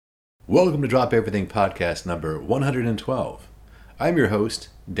Welcome to Drop Everything Podcast number 112. I'm your host,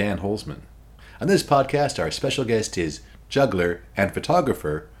 Dan Holzman. On this podcast, our special guest is juggler and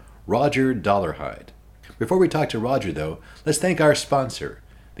photographer Roger Dollarhide. Before we talk to Roger, though, let's thank our sponsor,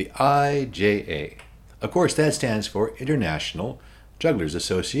 the IJA. Of course, that stands for International Jugglers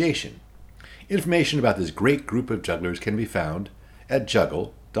Association. Information about this great group of jugglers can be found at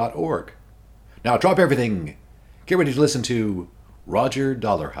juggle.org. Now, drop everything. Get ready to listen to Roger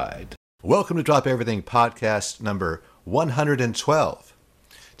Dollarhide. Welcome to Drop Everything Podcast number 112.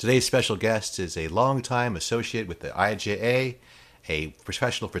 Today's special guest is a longtime associate with the IJA, a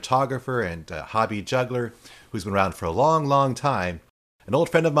professional photographer and hobby juggler who's been around for a long, long time. An old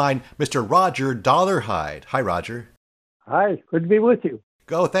friend of mine, Mr. Roger Dollarhide. Hi, Roger. Hi, good to be with you.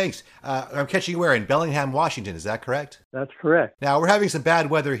 Go, thanks. I'm catching you where? In Bellingham, Washington, is that correct? That's correct. Now, we're having some bad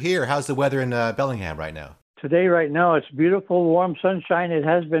weather here. How's the weather in Bellingham right now? Today, right now, it's beautiful, warm sunshine. It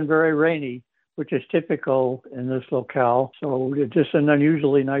has been very rainy, which is typical in this locale. So it's just an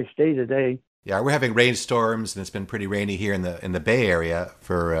unusually nice day today. Yeah, we're having rainstorms, and it's been pretty rainy here in the Bay Area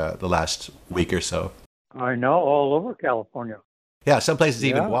for the last week or so. I know, all over California. Yeah, some places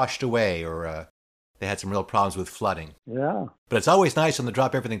even washed away, or they had some real problems with flooding. Yeah. But it's always nice on the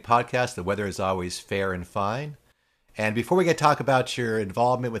Drop Everything podcast. The weather is always fair and fine. And before we get to talk about your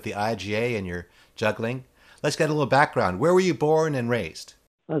involvement with the IGA and your juggling, let's get a little background. Where were you born and raised?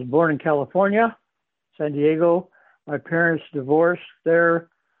 I was born in California, San Diego. My parents divorced there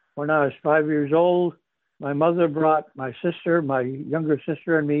when I was 5 years old. My mother brought my sister, my younger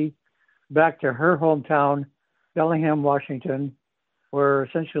sister, and me back to her hometown, Bellingham, Washington, where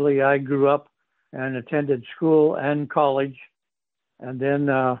essentially I grew up and attended school and college. And then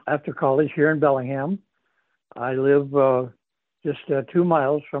after college here in Bellingham, I live just 2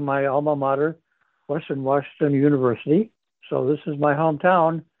 miles from my alma mater, Western Washington University. So this is my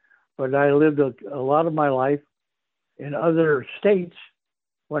hometown, but I lived a lot of my life in other states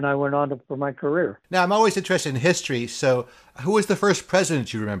when I went on for my career. Now, I'm always interested in history. So who was the first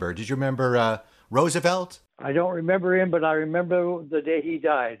president you remember? Did you remember Roosevelt? I don't remember him, but I remember the day he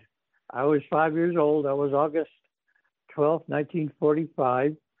died. I was 5 years old. That was August 12th,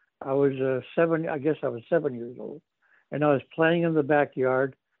 1945. I was 7 years old. And I was playing in the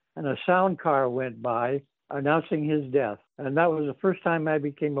backyard, and a sound car went by announcing his death. And that was the first time I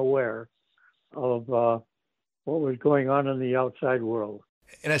became aware of what was going on in the outside world.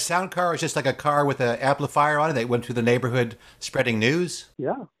 And a sound car was just like a car with an amplifier on it that went through the neighborhood spreading news?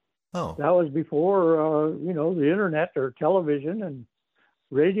 Yeah. Oh. That was before, the internet or television, and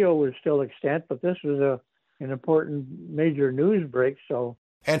radio was still extant, but this was an important major news break. So.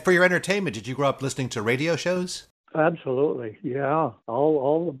 And for your entertainment, did you grow up listening to radio shows? Absolutely, yeah.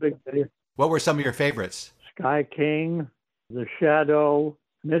 All the big. What were some of your favorites? Sky King, The Shadow,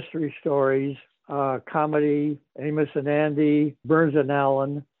 Mystery Stories, comedy, Amos and Andy, Burns and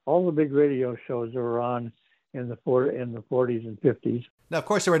Allen. All the big radio shows that were on in the 40s and 50s. Now, of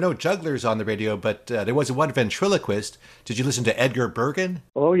course, there were no jugglers on the radio, but there was one ventriloquist. Did you listen to Edgar Bergen?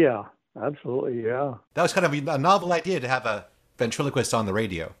 Oh, yeah. Absolutely, yeah. That was kind of a novel idea to have a ventriloquist on the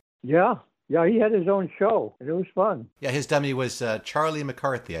radio. Yeah. Yeah, he had his own show, and it was fun. Yeah, his dummy was Charlie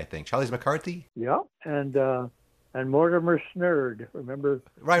McCarthy, I think. Charlie McCarthy? Yeah, and Mortimer Snurd, remember?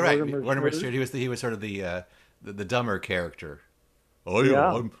 Right. Mortimer Snurd. He was sort of the dumber character. Oh,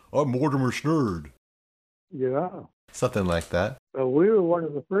 yeah. I'm Mortimer Snurd. Yeah. Something like that. We were one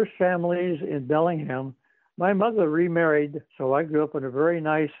of the first families in Bellingham. My mother remarried, so I grew up in a very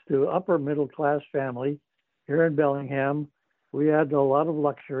nice to upper middle class family here in Bellingham. We had a lot of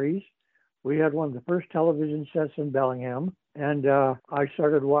luxuries. We had one of the first television sets in Bellingham, and I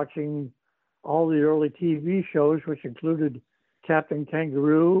started watching all the early TV shows, which included Captain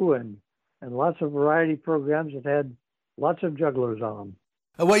Kangaroo and lots of variety programs that had lots of jugglers on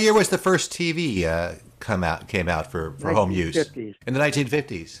them. What year was the first TV came out for home use? 1950s. In the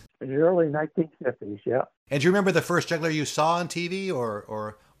 1950s? In the early 1950s, yeah. And do you remember the first juggler you saw on TV,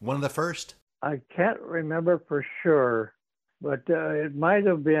 or one of the first? I can't remember for sure, but it might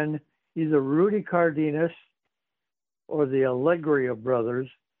have been either Rudy Cardenas or the Allegria brothers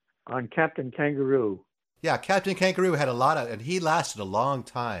on Captain Kangaroo. Yeah, Captain Kangaroo had and he lasted a long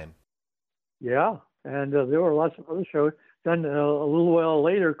time. Yeah, and there were lots of other shows. Then a little while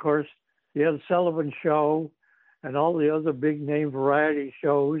later, of course, you had the Sullivan Show and all the other big name variety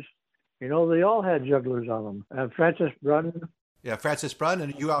shows. They all had jugglers on them. And Francis Brunn. Yeah, Francis Brunn,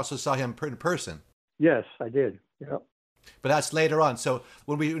 and you also saw him in person. Yes, I did. Yeah. But that's later on. So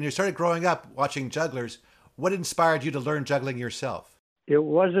when you started growing up watching jugglers, what inspired you to learn juggling yourself? It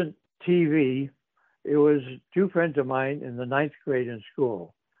wasn't TV. It was two friends of mine in the ninth grade in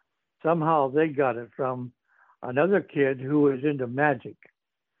school. somehow they got it from another kid who was into magic.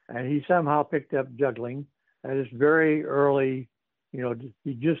 And he somehow picked up juggling at his very early,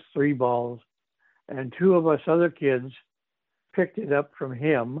 he just 3 balls. And 2 of us other kids picked it up from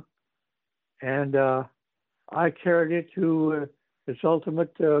him. And I carried it to its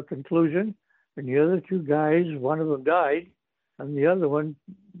ultimate conclusion. And the other 2 guys, one of them died, and the other one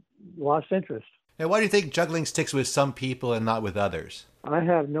lost interest. Now, why do you think juggling sticks with some people and not with others? I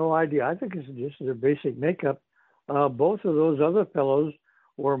have no idea. I think it's just their basic makeup. Both of those other fellows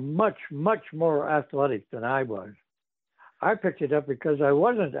were much, much more athletic than I was. I picked it up because I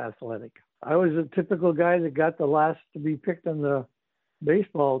wasn't athletic. I was a typical guy that got the last to be picked on the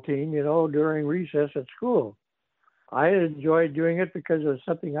baseball team, during recess at school. I enjoyed doing it because it was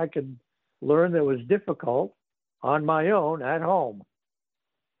something I could learn that was difficult on my own at home.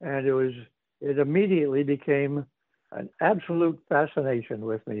 And it immediately became an absolute fascination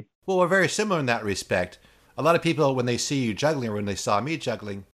with me. Well, we're very similar in that respect. A lot of people, when they see you juggling or when they saw me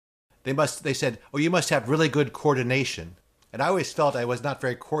juggling, they said, "Oh, you must have really good coordination." And I always felt I was not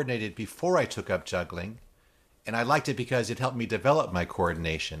very coordinated before I took up juggling. And I liked it because it helped me develop my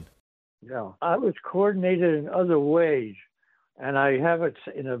coordination. Yeah, I was coordinated in other ways. And I have it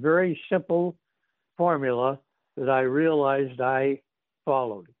in a very simple formula that I realized I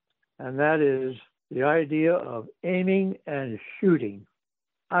followed. And that is the idea of aiming and shooting.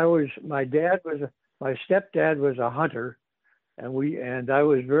 My stepdad was a hunter, and I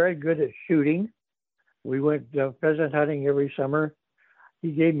was very good at shooting. We went pheasant hunting every summer.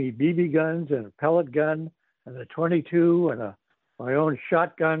 He gave me BB guns and a pellet gun and a 22 and my own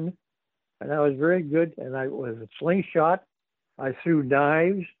shotgun, and I was very good. And I was a slingshot. I threw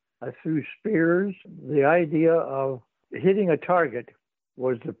knives. I threw spears. The idea of hitting a target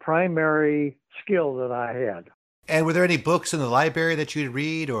was the primary skill that I had. And were there any books in the library that you'd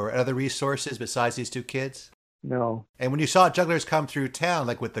read or other resources besides these 2 kids? No. And when you saw jugglers come through town,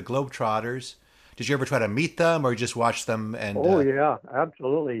 like with the Globetrotters, did you ever try to meet them or just watch them? Yeah,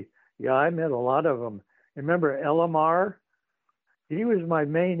 absolutely. Yeah, I met a lot of them. Remember Elamar? He was my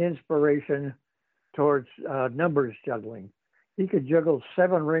main inspiration towards numbers juggling. He could juggle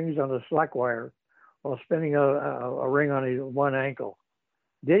 7 rings on a slack wire while spinning a ring on his one ankle.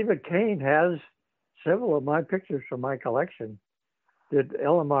 David Kane has several of my pictures from my collection that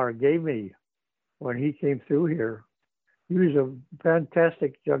Elamar gave me when he came through here. He was a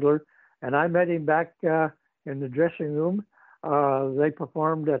fantastic juggler, and I met him back in the dressing room. They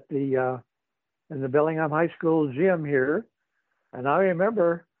performed at in the Bellingham High School gym here, and I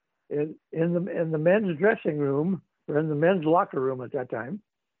remember in the men's dressing room, or in the men's locker room at that time,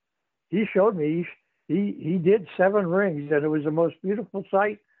 he showed me he did 7 rings, and it was the most beautiful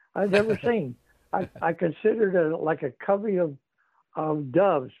sight I've ever seen. I considered it like a covey of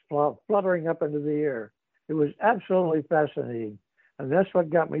doves fluttering up into the air. It was absolutely fascinating. And that's what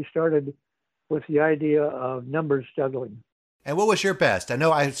got me started with the idea of numbers juggling. And what was your best? I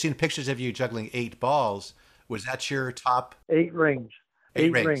know I've seen pictures of you juggling 8 balls. Was that your top? 8 rings.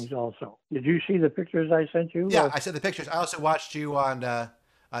 8 rings also. Did you see the pictures I sent you? Yeah, I saw the pictures. I also watched you on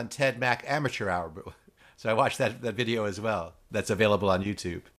Ted Mack Amateur Hour. So I watched that video as well. That's available on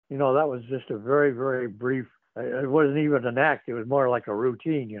YouTube. That was just a very, very brief, it wasn't even an act. It was more like a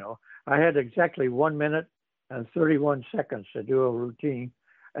routine, I had exactly 1 minute and 31 seconds to do a routine.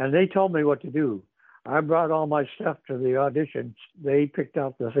 And they told me what to do. I brought all my stuff to the auditions. They picked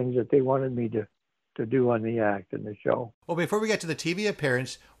out the things that they wanted me to do on the act and the show. Well, before we get to the TV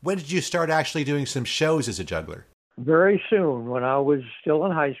appearance, when did you start actually doing some shows as a juggler? Very soon, when I was still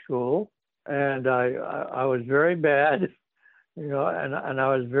in high school, and I was very bad, and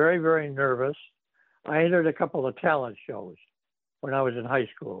I was very, very nervous. I entered a couple of talent shows when I was in high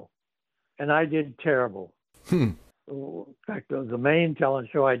school, and I did terrible. In fact, the main talent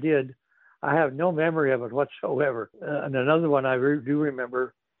show I did, I have no memory of it whatsoever. And another one I do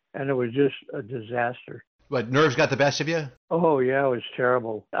remember, and it was just a disaster. What, nerves got the best of you? Oh, yeah, it was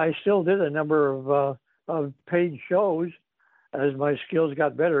terrible. I still did a number of paid shows as my skills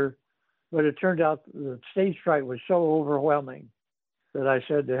got better, but it turned out the stage fright was so overwhelming that I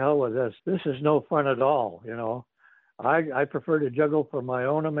said, to hell with this. This is no fun at all, I prefer to juggle for my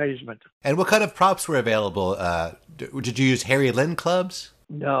own amazement. And what kind of props were available? Did you use Harry Lynn clubs?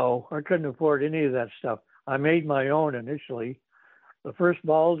 No, I couldn't afford any of that stuff. I made my own initially. The first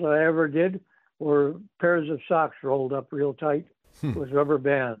balls I ever did were pairs of socks rolled up real tight with rubber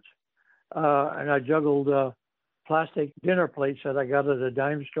bands. And I juggled plastic dinner plates that I got at a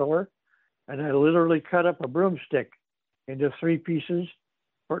dime store. And I literally cut up a broomstick into 3 pieces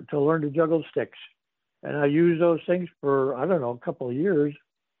to learn to juggle sticks. And I used those things for, a couple of years.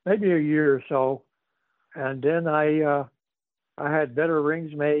 maybe a year or so, and then I had better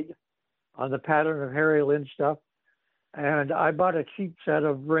rings made on the pattern of Harry Lynn stuff, and I bought a cheap set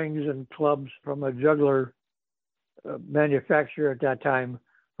of rings and clubs from a juggler manufacturer at that time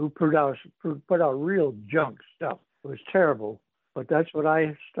who put out real junk stuff. It was terrible, but that's what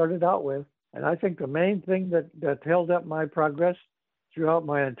I started out with. And I think the main thing that held up my progress throughout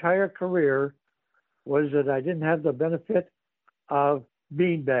my entire career was that I didn't have the benefit of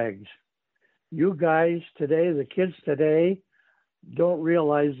bean bags. You guys today, the kids today, don't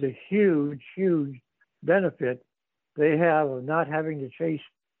realize the huge, huge benefit they have of not having to chase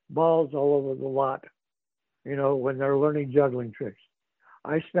balls all over the lot, when they're learning juggling tricks.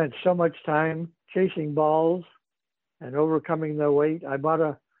 I spent so much time chasing balls and overcoming their weight. I bought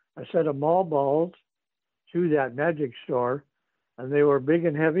a set of mall balls through that magic store, and they were big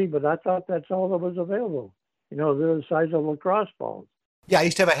and heavy, but I thought that's all that was available. They're the size of lacrosse balls. Yeah, I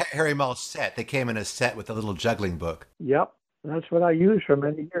used to have a Harry Mull set. They came in a set with a little juggling book. Yep, that's what I used for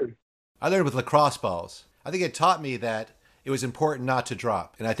many years. I learned with lacrosse balls. I think it taught me that it was important not to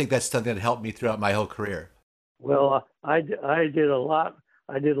drop, and I think that's something that helped me throughout my whole career. Well, I did a lot.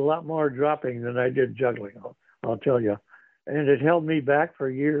 I did a lot more dropping than I did juggling. I'll tell you, and it held me back for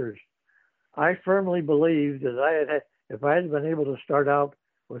years. I firmly believe that if I had been able to start out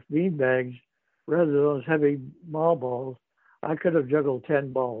with bean bags rather than those heavy mall balls, I could have juggled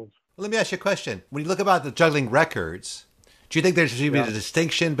 10 balls. Well, let me ask you a question. When you look about the juggling records, do you think there should be a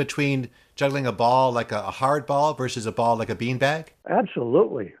distinction between juggling a ball like a hard ball versus a ball like a beanbag?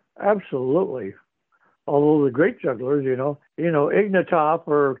 Absolutely. Absolutely. Although the great jugglers, Ignatov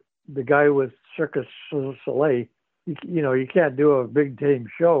or the guy with Circus Soleil, you can't do a big tame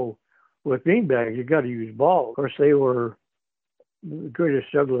show with beanbags. You got to use balls. Of course, they were the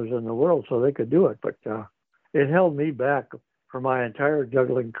greatest jugglers in the world, so they could do it. But it held me back for my entire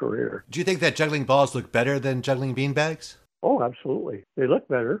juggling career. Do you think that juggling balls look better than juggling beanbags? Oh, absolutely. They look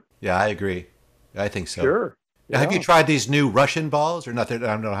better. Yeah, I agree. I think so. Sure. Now, have you tried these new Russian balls? Or not that I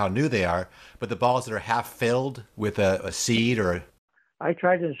don't know how new they are, but the balls that are half filled with a seed or a... I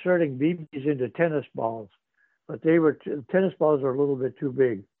tried inserting BBs into tennis balls, but tennis balls are a little bit too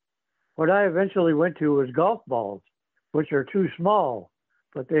big. What I eventually went to was golf balls, which are too small,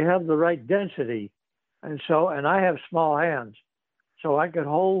 but they have the right density. And I have small hands, so I could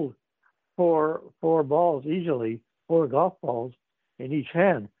hold four balls easily, 4 golf balls in each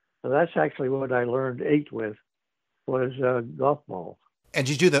hand. So that's actually what I learned 8 with, was golf balls. And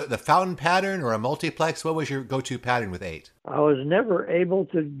did you do the fountain pattern or a multiplex? What was your go-to pattern with 8? I was never able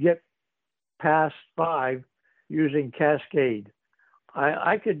to get past 5 using Cascade.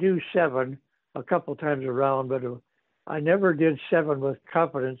 I could do 7 a couple times around, but I never did 7 with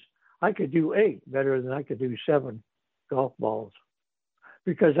confidence. I could do 8 better than I could do 7 golf balls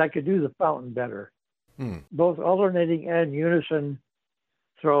because I could do the fountain better. Both alternating and unison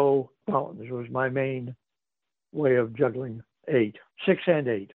throw fountains was my main way of juggling 8, 6 and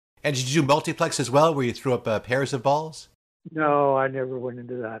 8. And did you do multiplex as well, where you threw up pairs of balls? No, I never went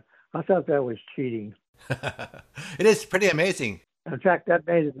into that. I thought that was cheating. It is pretty amazing. In fact, that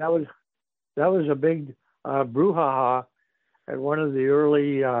was a big brouhaha at one of the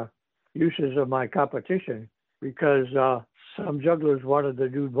early uses of my competition because some jugglers wanted to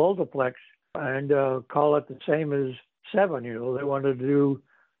do multiplex and call it the same as 7. They wanted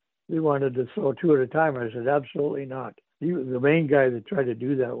to throw 2 at a time. I said, absolutely not. The main guy that tried to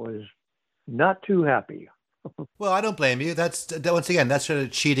do that was not too happy. Well, I don't blame you. That's once again, that's sort of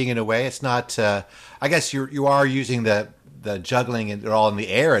cheating in a way. It's not. I guess you are using the juggling and they're all in the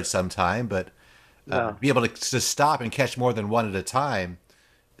air at some time, but be able to stop and catch more than one at a time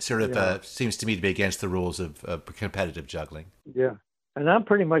sort of seems to me to be against the rules of competitive juggling. Yeah, and I'm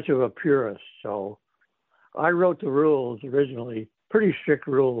pretty much of a purist, so I wrote the rules originally, pretty strict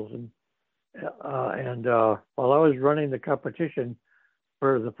rules, and while I was running the competition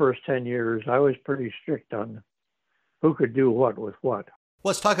for the first 10 years, I was pretty strict on who could do what with what.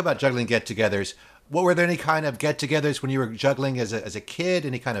 Let's talk about juggling get-togethers. Were there any kind of get-togethers when you were juggling as a kid?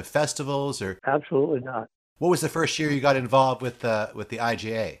 Any kind of festivals or? Absolutely not. What was the first year you got involved with the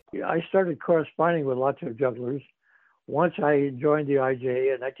IJA? I started corresponding with lots of jugglers. Once I joined the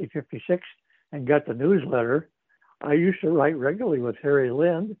IJA in 1956 and got the newsletter, I used to write regularly with Harry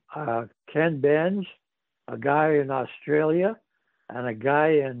Lynn, Ken Benz, a guy in Australia, and a guy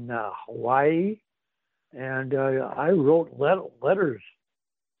in Hawaii. And I wrote letters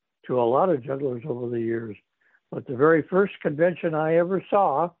to a lot of jugglers over the years. But the very first convention I ever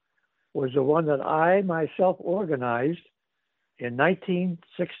saw was the one that I myself organized in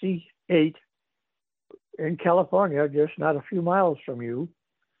 1968 in California, just not a few miles from you.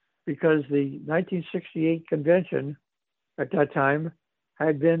 because the 1968 convention at that time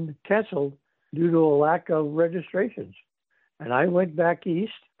had been canceled due to a lack of registrations. And I went back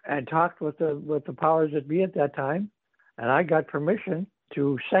east and talked with the powers that be at that time, and I got permission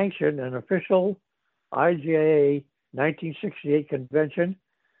to sanction an official IJA 1968 convention,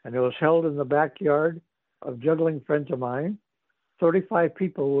 and it was held in the backyard of juggling friends of mine. 35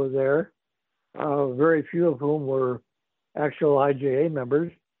 people were there, very few of whom were actual IJA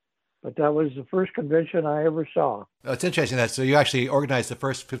members, but that was the first convention I ever saw. Oh, it's interesting that so you actually organized the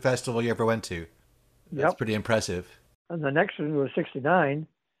first festival you ever went to. That's pretty impressive. And the next one was 69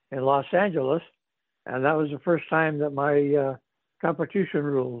 in Los Angeles, and that was the first time that my competition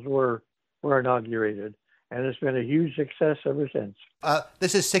rules were inaugurated. And it's been a huge success ever since.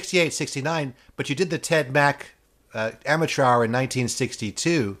 This is 68, 69, but you did the Ted Mack Amateur Hour in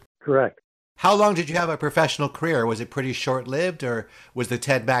 1962. Correct. How long did you have a professional career? Was it pretty short-lived, or was the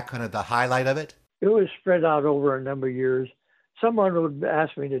Ted Mack kind of the highlight of it? It was spread out over a number of years. Someone would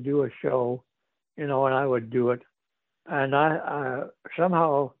ask me to do a show, and I would do it. And I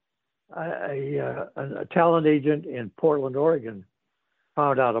somehow a talent agent in Portland, Oregon,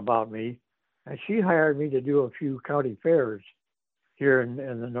 found out about me, and she hired me to do a few county fairs here in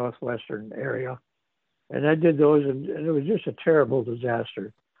the northwestern area. And I did those, and it was just a terrible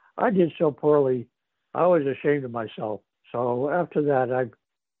disaster. I did so poorly, I was ashamed of myself. So after that,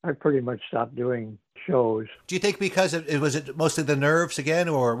 I pretty much stopped doing shows. Do you think because was it mostly the nerves again,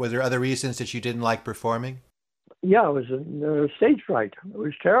 or were there other reasons that you didn't like performing? Yeah, it was stage fright. It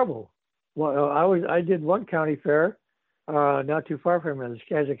was terrible. Well, I did one county fair, not too far from it, the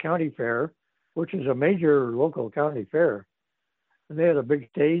Skagit County Fair, which is a major local county fair. And they had a big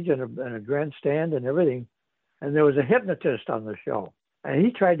stage and a grandstand and everything. And there was a hypnotist on the show. And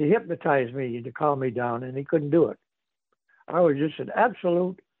he tried to hypnotize me to calm me down, and he couldn't do it. I was just an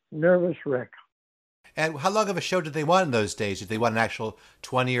absolute nervous wreck. And how long of a show did they want in those days? Did they want an actual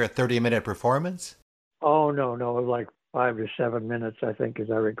 20 or 30-minute performance? Oh, no. It was like 5 to 7 minutes, I think, as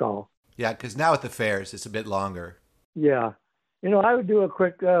I recall. Yeah, because now at the fairs, it's a bit longer. Yeah. I would do a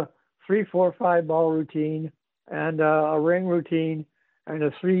quick 3, 4, 5 ball routine and a ring routine and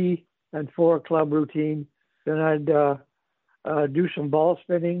a 3 and 4 club routine. Then I'd do some ball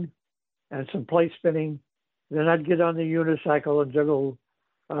spinning and some plate spinning. Then I'd get on the unicycle and juggle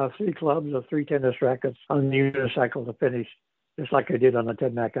 3 clubs or 3 tennis rackets on the unicycle to finish, just like I did on the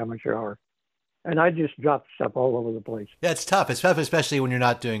Ted Mack Amateur Hour. And I just dropped stuff all over the place. Yeah, it's tough. It's tough, especially when you're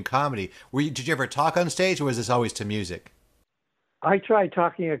not doing comedy. Did you ever talk on stage, or was this always to music? I tried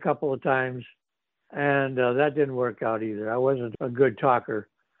talking a couple of times, and that didn't work out either. I wasn't a good talker.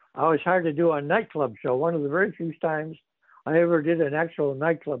 I was hired to do a nightclub show, one of the very few times I ever did an actual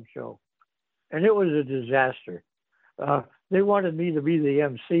nightclub show. And it was a disaster. They wanted me to be the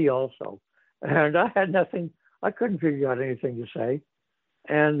MC also. And I had nothing, I couldn't figure out anything to say.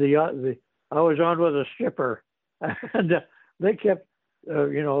 And I was on with a stripper, and they kept,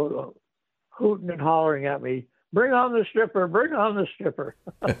 hooting and hollering at me, bring on the stripper, bring on the stripper.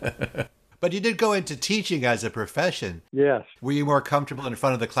 But you did go into teaching as a profession. Yes. Were you more comfortable in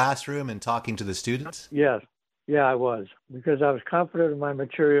front of the classroom and talking to the students? Yes. Yeah, I was, because I was confident in my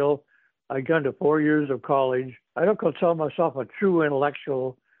material. I'd gone to 4 years of college. I don't call myself a true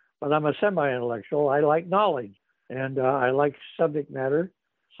intellectual, but I'm a semi-intellectual. I like knowledge, and I like subject matter,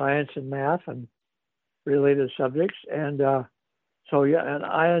 science and math and related subjects. And and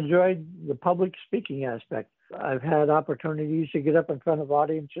I enjoyed the public speaking aspect. I've had opportunities to get up in front of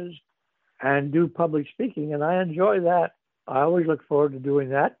audiences and do public speaking, and I enjoy that. I always look forward to doing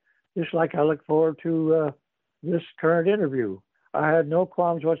that, just like I look forward to this current interview. I had no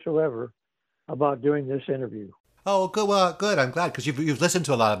qualms whatsoever about doing this interview. Oh, good. Well, good. I'm glad, because you've listened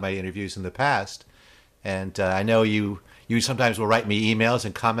to a lot of my interviews in the past, and I know you sometimes will write me emails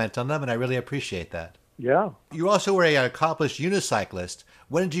and comment on them, and I really appreciate that. Yeah. You also were an accomplished unicyclist.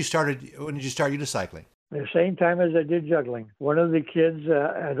 When did you start unicycling? The same time as I did juggling. One of the kids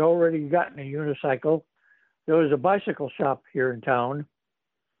had already gotten a unicycle. There was a bicycle shop here in town,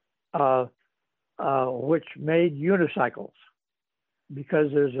 which made unicycles,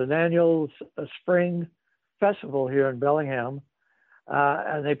 because there's an annual spring festival here in Bellingham,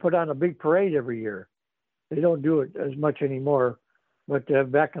 and they put on a big parade every year. They don't do it as much anymore, but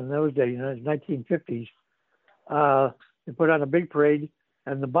back in those days, in the 1950s, they put on a big parade,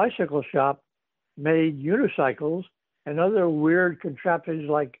 and the bicycle shop made unicycles and other weird contraptions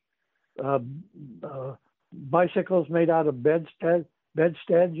like bicycles made out of bedsteads,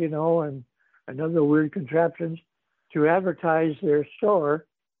 and other weird contraptions to advertise their store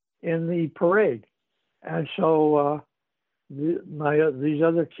in the parade. And so these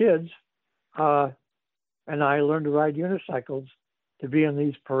other kids and I learned to ride unicycles to be in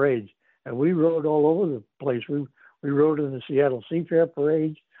these parades. And we rode all over the place. We rode in the Seattle Seafair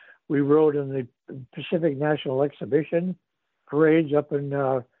parades. We rode in the Pacific National Exhibition parades up in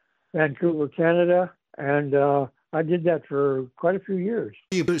Vancouver, Canada. And I did that for quite a few years.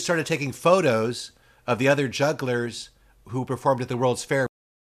 You started taking photos of the other jugglers who performed at the World's Fair.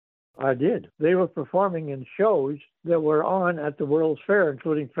 I did. They were performing in shows that were on at the World's Fair,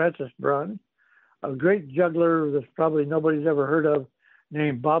 including Francis Brunn, a great juggler that probably nobody's ever heard of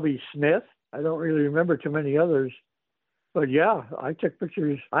named Bobby Smith. I don't really remember too many others. But yeah, I took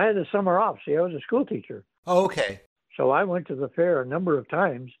pictures. I had a summer off. See, I was a school teacher. Oh, okay. So I went to the fair a number of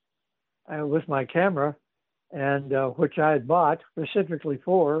times with my camera, and which I had bought specifically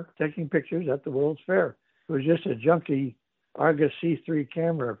for taking pictures at the World's Fair. It was just a junky Argus C3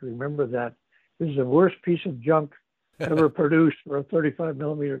 camera, if you remember that. This is the worst piece of junk ever produced for a 35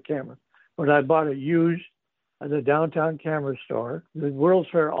 millimeter camera. But I bought it used at the downtown camera store. The World's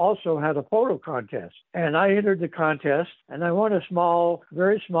Fair also had a photo contest, and I entered the contest, and I won a small,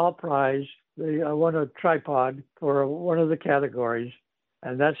 very small prize. I won a tripod for one of the categories,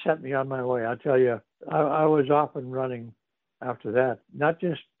 and that set me on my way. I'll tell you, I was off and running after that, not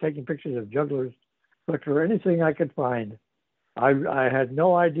just taking pictures of jugglers, but for anything I could find. I had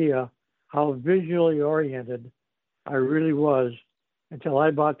no idea how visually oriented I really was until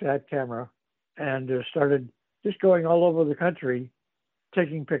I bought that camera and started just going all over the country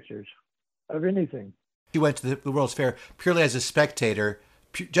taking pictures of anything. You went to the World's Fair purely as a spectator,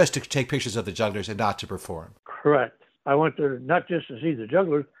 just to take pictures of the jugglers and not to perform. Correct. I went there not just to see the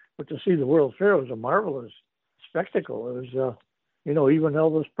jugglers, but to see the World's Fair. It was a marvelous spectacle. It was, even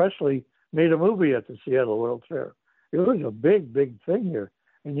Elvis Presley made a movie at the Seattle World's Fair. It was a big, big thing here.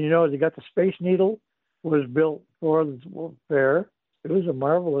 And, they got the Space Needle was built for the World's Fair. It was a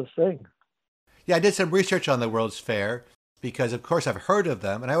marvelous thing. Yeah, I did some research on the World's Fair because, of course, I've heard of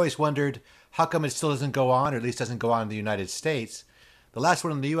them. And I always wondered how come it still doesn't go on, or at least doesn't go on in the United States. The last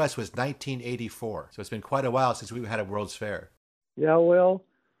one in the U.S. was 1984. So it's been quite a while since we had a World's Fair. Yeah, well,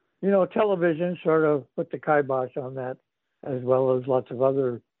 television sort of put the kibosh on that, as well as lots of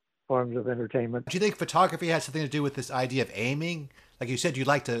other forms of entertainment. Do you think photography has something to do with this idea of aiming? Like you said, you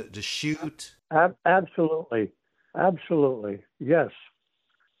like to shoot. Absolutely. Absolutely. Yes.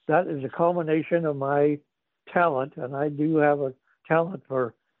 That is a culmination of my talent, and I do have a talent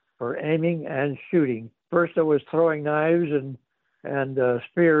for aiming and shooting. First, it was throwing knives and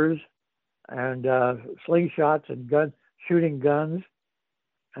spears and slingshots and shooting guns,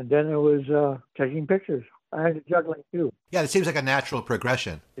 and then it was taking pictures. And juggling too. Yeah, it seems like a natural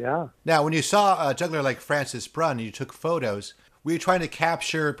progression. Yeah. Now, when you saw a juggler like Francis Brunn and you took photos, were you trying to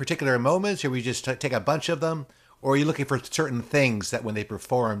capture particular moments, or were you just take a bunch of them? Or are you looking for certain things that when they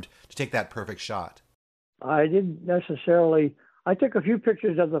performed to take that perfect shot? I didn't necessarily. I took a few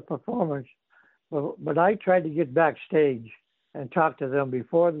pictures of the performance, but I tried to get backstage and talk to them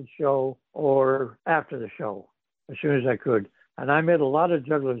before the show or after the show as soon as I could. And I met a lot of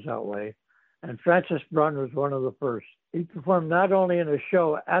jugglers that way. And Francis Brunn was one of the first. He performed not only in a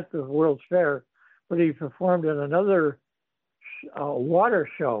show at the World's Fair, but he performed in another water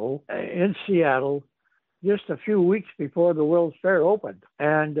show in Seattle just a few weeks before the World's Fair opened.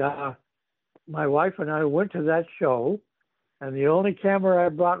 And my wife and I went to that show, and the only camera I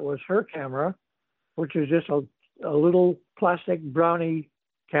brought was her camera, which is just a little plastic brownie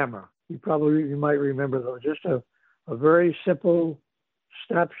camera. You might remember those. Just a very simple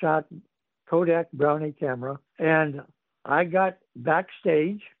snapshot Kodak brownie camera. And I got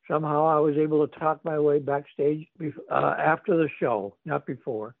backstage. Somehow I was able to talk my way backstage after the show, not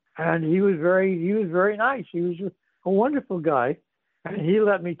before. And he was very nice. He was a wonderful guy. And he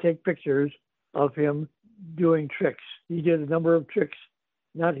let me take pictures of him doing tricks. He did a number of tricks.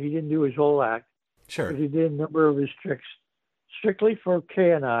 He didn't do his whole act. Sure. But he did a number of his tricks strictly for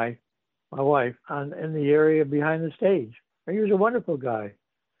Kay and I, my wife, in the area behind the stage. And he was a wonderful guy.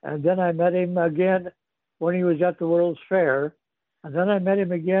 And then I met him again when he was at the World's Fair. And then I met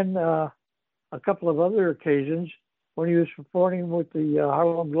him again a couple of other occasions when he was performing with the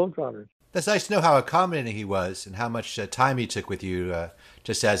Harlem Globetrotters. That's nice to know how accommodating he was and how much time he took with you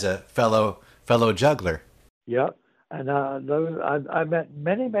just as a fellow juggler. Yeah. And I met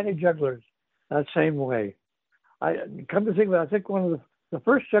many, many jugglers that same way. Come to think of it, I think one of the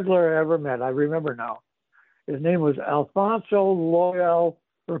first juggler I ever met, I remember now, his name was Alfonso Loyal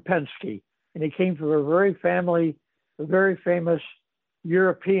Rapensky, and he came from a very famous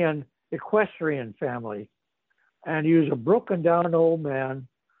European equestrian family. And he was a broken down old man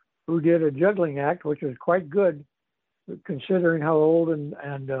who did a juggling act, which was quite good, considering how old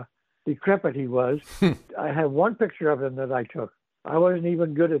and decrepit he was. I have one picture of him that I took. I wasn't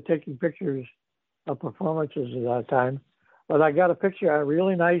even good at taking pictures of performances at that time, but I got a picture, a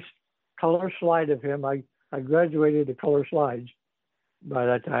really nice color slide of him. I graduated to color slides by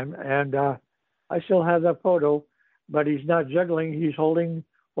that time, and I still have that photo, but he's not juggling. He's holding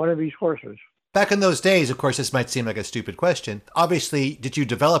one of these horses. Back in those days, of course, this might seem like a stupid question. Obviously, did you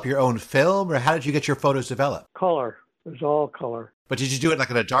develop your own film, or how did you get your photos developed? Color. It was all color. But did you do it like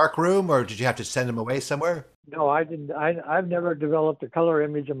in a dark room, or did you have to send them away somewhere? No, I didn't. I've never developed a color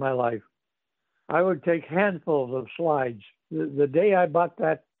image in my life. I would take handfuls of slides. The day I bought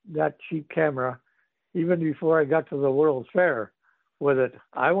that cheap camera, even before I got to the World's Fair with it,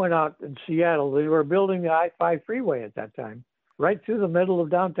 I went out in Seattle. They were building the I-5 freeway at that time, right through the middle of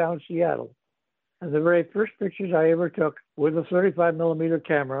downtown Seattle. And the very first pictures I ever took with a 35 millimeter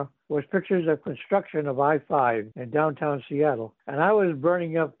camera was pictures of construction of I-5 in downtown Seattle. And I was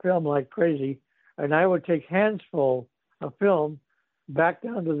burning up film like crazy. And I would take hands full of film back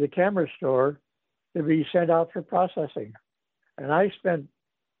down to the camera store to be sent out for processing. And I spent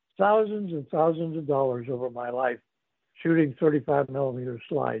thousands and thousands of dollars over my life shooting 35 millimeter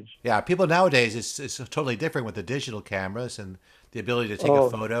slides. Yeah, people nowadays, it's totally different with the digital cameras and the ability to take a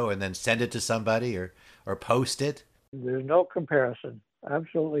photo and then send it to somebody or post it. There's no comparison.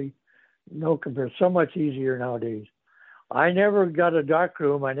 Absolutely no comparison. So much easier nowadays. I never got a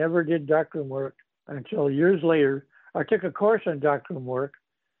darkroom. I never did darkroom work until years later. I took a course in darkroom work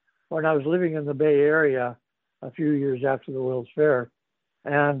when I was living in the Bay Area a few years after the World's Fair.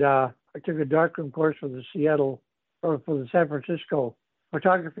 And I took a darkroom course for the San Francisco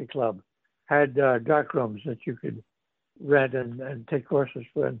Photography Club. Had darkrooms that you could rent and take courses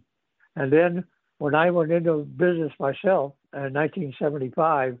for. And then when I went into business myself in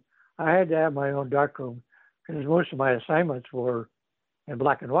 1975, I had to have my own darkroom because most of my assignments were in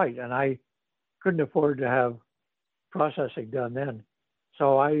black and white, and I couldn't afford to have processing done then.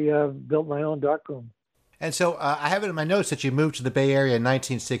 So I built my own darkroom. And so I have it in my notes that you moved to the Bay Area in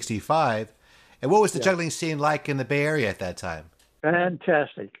 1965. And what was the juggling scene like in the Bay Area at that time?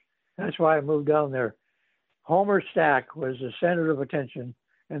 Fantastic. That's why I moved down there. Homer Stack was the center of attention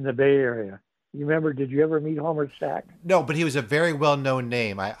in the Bay Area. You remember, did you ever meet Homer Stack? No, but he was a very well-known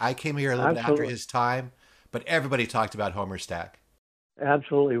name. I came here a little bit after his time, but everybody talked about Homer Stack.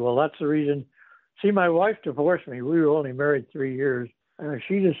 Absolutely. Well, that's the reason. See, my wife divorced me. We were only married 3 years. And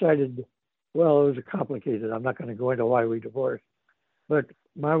she decided, well, it was complicated. I'm not going to go into why we divorced. But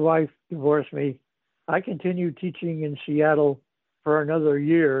my wife divorced me. I continued teaching in Seattle for another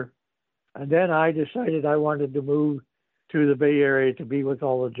year. And then I decided I wanted to move to the Bay Area to be with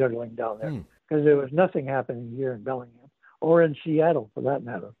all the juggling down there. Because there was nothing happening here in Bellingham or in Seattle for that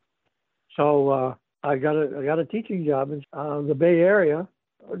matter. So I got a teaching job in the Bay Area.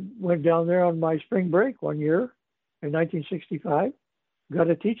 Went down there on my spring break one year in 1965. Got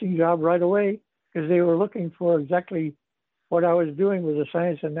a teaching job right away because they were looking for exactly what I was doing with a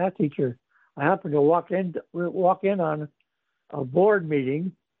science and math teacher. I happened to walk in on a board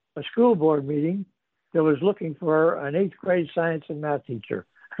meeting, a school board meeting, that was looking for an 8th grade science and math teacher.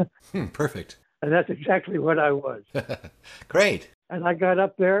 Perfect. And that's exactly what I was. Great. And I got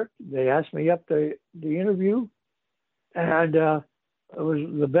up there. They asked me up to the interview. And it was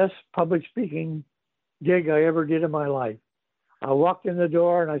the best public speaking gig I ever did in my life. I walked in the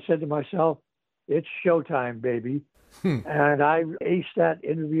door and I said to myself, it's showtime, baby. And I aced that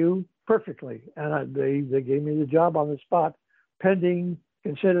interview perfectly. And they gave me the job on the spot, pending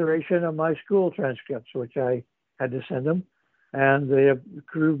consideration of my school transcripts, which I had to send them. And they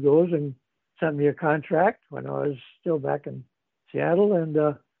approved those and sent me a contract when I was still back in Seattle.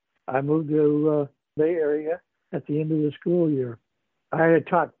 And I moved to Bay Area at the end of the school year. I had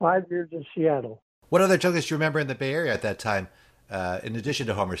taught 5 years in Seattle. What other jugglers do you remember in the Bay Area at that time, in addition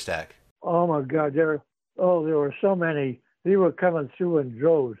to Homer Stack? Oh, my God. There were so many. They were coming through in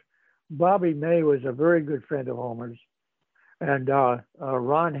droves. Bobby May was a very good friend of Homer's. And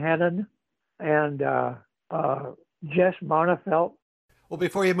Ron Hannon and Jess Monefelt. Well,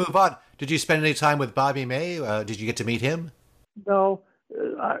 before you move on, did you spend any time with Bobby May? Did you get to meet him? No,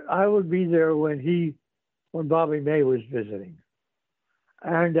 I would be there when Bobby May was visiting.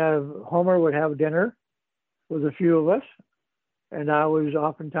 And Homer would have dinner with a few of us, and I was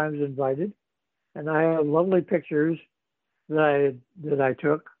oftentimes invited. And I have lovely pictures that I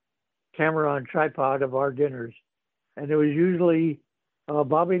took, camera on tripod, of our dinners. And it was usually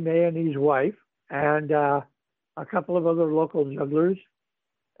Bobby May and his wife and a couple of other local jugglers,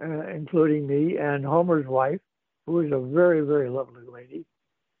 including me and Homer's wife, who was a very, very lovely lady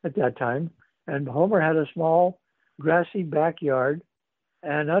at that time. And Homer had a small grassy backyard.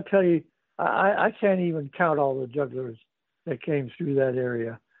 And I'll tell you, I can't even count all the jugglers that came through that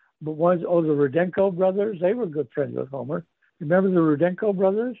area. But the Rudenko brothers, they were good friends with Homer. Remember the Rudenko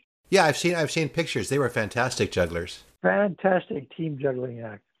brothers? Yeah, I've seen pictures. They were fantastic jugglers. Fantastic team juggling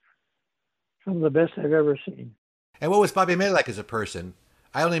act. Some of the best I've ever seen. And what was Bobby May like as a person?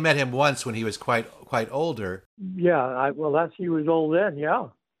 I only met him once when he was quite older. Yeah, he was old then, yeah.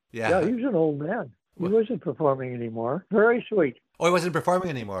 Yeah. He was an old man. He wasn't performing anymore. Very sweet. Oh, he wasn't performing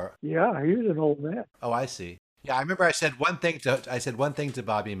anymore. Yeah, he was an old man. Oh, I see. Yeah, I remember I said one thing to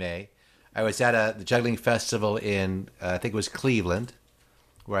Bobby May. I was at the juggling festival in I think it was Cleveland,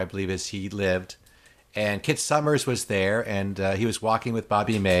 where I believe he lived, and Kit Summers was there, and he was walking with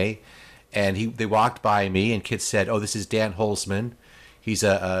Bobby May, and they walked by me, and Kit said, "Oh, this is Dan Holzman. He's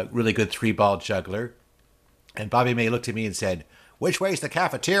a really good 3-ball juggler." And Bobby May looked at me and said, "Which way's the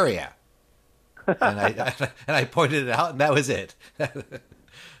cafeteria?" And I pointed it out, and that was it. That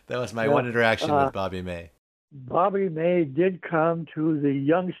was my one interaction with Bobby May. Bobby May did come to the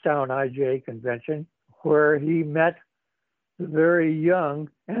Youngstown IJA convention, where he met the very young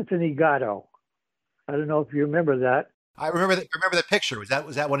Anthony Gatto. I don't know if you remember that. I remember the picture. Was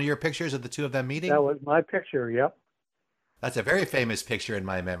that one of your pictures of the two of them meeting? That was my picture. Yep. That's a very famous picture in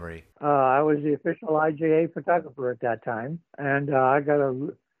my memory. I was the official IJA photographer at that time, and I got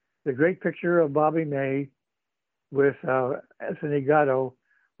the great picture of Bobby May with Anthony Gatto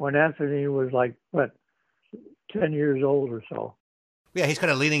when Anthony was like 10 years old or so. Yeah, he's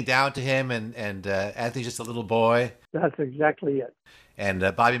kind of leaning down to him, and Anthony's just a little boy. That's exactly it. And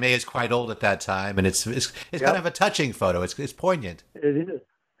Bobby May is quite old at that time, and it's kind of a touching photo. It's poignant. It is.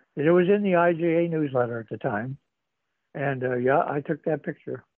 And it was in the IJA newsletter at the time. And I took that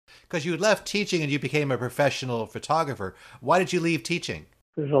picture. Because you left teaching and you became a professional photographer. Why did you leave teaching?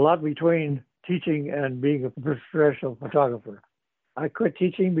 There's a lot between teaching and being a professional photographer. I quit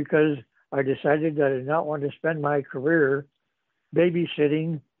teaching because I decided that I did not want to spend my career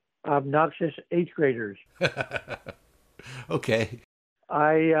babysitting obnoxious 8th graders. Okay.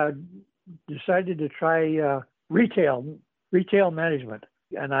 I decided to try retail management,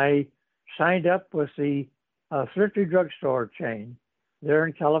 and I signed up with the Thrifty Drugstore chain there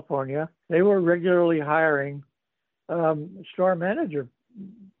in California. They were regularly hiring store manager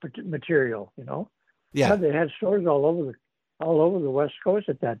material, Yeah. They had stores all over the West Coast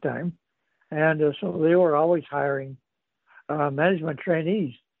at that time. And so they were always hiring management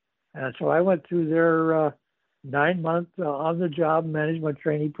trainees. And so I went through their 9-month on-the-job management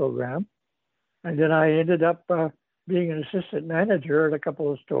training program. And then I ended up being an assistant manager at a couple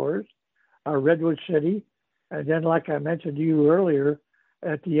of stores, Redwood City, and then, like I mentioned to you earlier,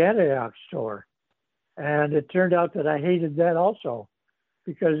 at the Antioch store. And it turned out that I hated that also,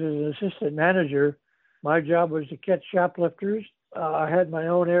 because as an assistant manager, my job was to catch shoplifters. I had my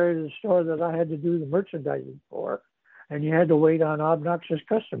own area of the store that I had to do the merchandising for, and you had to wait on obnoxious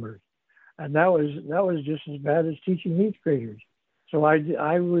customers. And that was just as bad as teaching 8th graders. So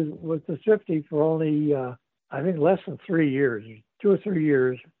I was with the Thrifty for only, I think, less than 3 years, 2 or 3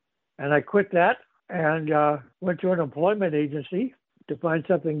 years. And I quit that and went to an employment agency to find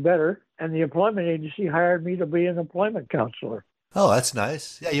something better. And the employment agency hired me to be an employment counselor. Oh, that's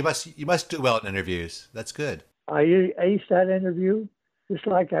nice. Yeah, you must do well in interviews. That's good. I aced that interview just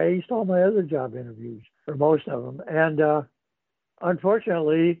like I aced all my other job interviews, or most of them. And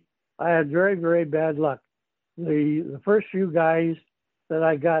unfortunately, I had very, very bad luck. The first few guys that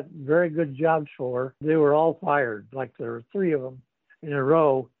I got very good jobs for, they were all fired. Like there were 3 of them in a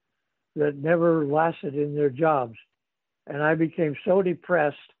row that never lasted in their jobs. And I became so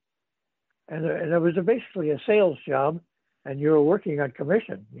depressed. And it was basically a sales job, and you were working on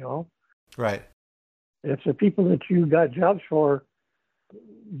commission, Right. If the people that you got jobs for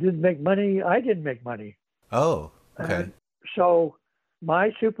didn't make money, I didn't make money. Oh, okay. And so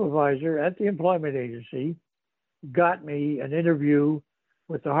my supervisor at the employment agency got me an interview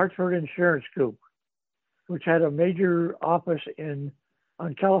with the Hartford Insurance Group, which had a major office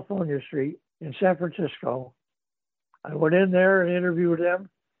on California Street in San Francisco. I went in there and interviewed them,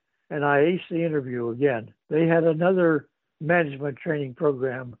 and I aced the interview again. They had another management training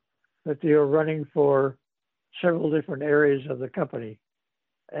program that they were running for several different areas of the company.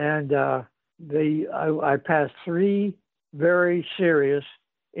 And I passed 3 very serious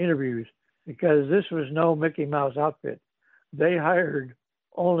interviews because this was no Mickey Mouse outfit. They hired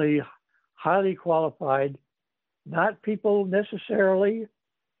only highly qualified, not people necessarily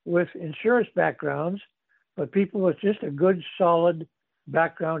with insurance backgrounds, but people with just a good, solid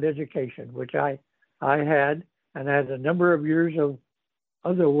background education, which I had, and I had a number of years of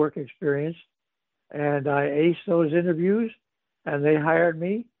other work experience. And I aced those interviews, and they hired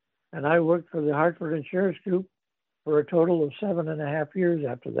me. And I worked for the Hartford Insurance Group for a total of 7.5 years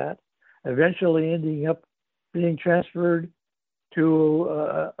after that, eventually ending up being transferred to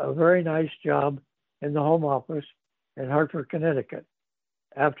a very nice job in the home office in Hartford, Connecticut.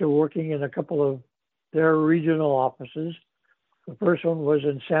 After working in a couple of their regional offices, the first one was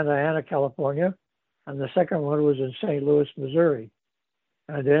in Santa Ana, California, and the second one was in St. Louis, Missouri.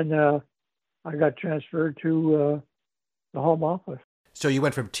 And then I got transferred to the home office. So you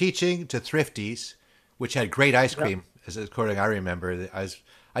went from teaching to Thrifties, which had great ice cream, as according I remember.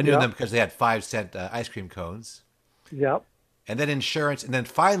 I knew them because they had 5-cent ice cream cones. Yep. And then insurance, and then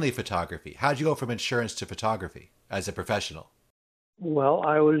finally photography. How'd you go from insurance to photography as a professional? Well,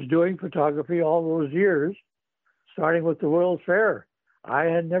 I was doing photography all those years, starting with the World's Fair. I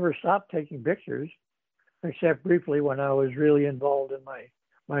had never stopped taking pictures, except briefly when I was really involved in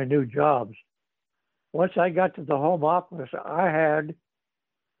my new jobs. Once I got to the home office, I had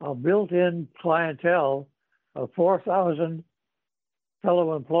a built-in clientele of 4,000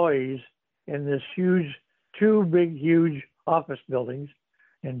 fellow employees in this two big, huge office buildings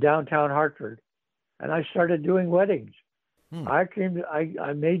in downtown Hartford. And I started doing weddings. I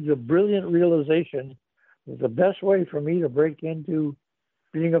made the brilliant realization that the best way for me to break into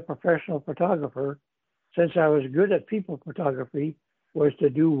being a professional photographer, since I was good at people photography, was to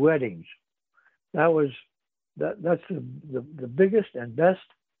do weddings. That's the biggest and best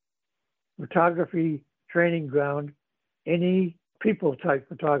photography training ground any people type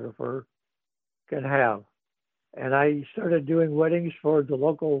photographer can have. And I started doing weddings for the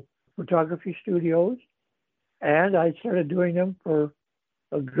local photography studios, and I started doing them for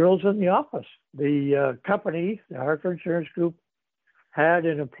girls in the office. The company, the Hartford Insurance Group, had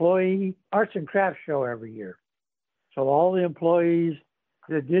an employee arts and crafts show every year. So all the employees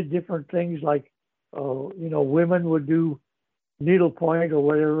that did different things, like women would do needlepoint or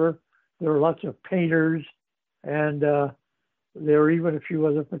whatever. There were lots of painters, and there were even a few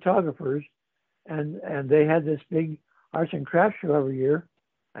other photographers. And they had this big arts and crafts show every year.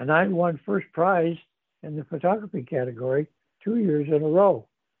 And I won first prize in the photography category 2 years in a row.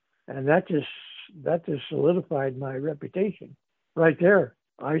 And that just solidified my reputation right there.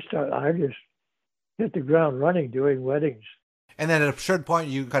 I just hit the ground running doing weddings. And then at a certain point,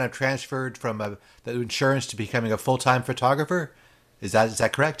 you kind of transferred from the insurance to becoming a full-time photographer. Is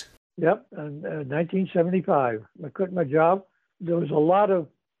that correct? Yep. In 1975, I quit my job. There was a lot of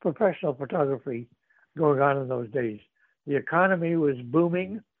professional photography going on in those days. The economy was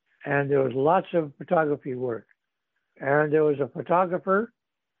booming, and there was lots of photography work. And there was a photographer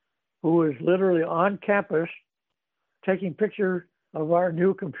who was literally on campus taking pictures of our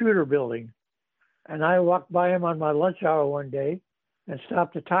new computer building. And I walked by him on my lunch hour one day and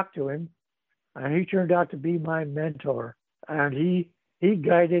stopped to talk to him. And he turned out to be my mentor. And he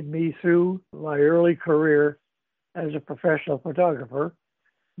guided me through my early career as a professional photographer.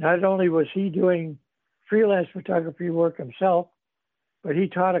 Not only was he doing freelance photography work himself, but he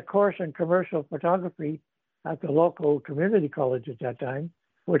taught a course in commercial photography at the local community college at that time,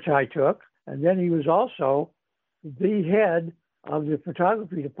 which I took. And then he was also the head of the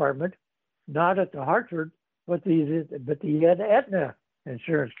photography department, not at the Hartford, but the Aetna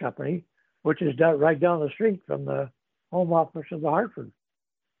Insurance Company, which is right down the street from the home office of the Hartford.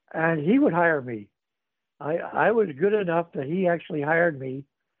 And he would hire me. I was good enough that he actually hired me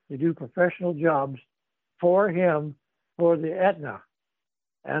to do professional jobs for him for the Aetna.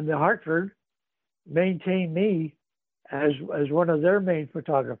 And the Hartford maintained me as one of their main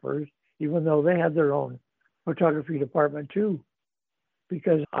photographers, even though they had their own photography department too,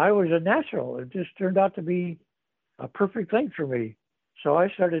 because I was a natural. It just turned out to be a perfect thing for me. So I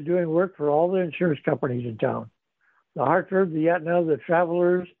started doing work for all the insurance companies in town. The Hartford, the Aetna, the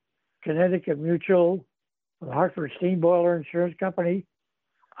Travelers, Connecticut Mutual, the Hartford Steam Boiler Insurance Company.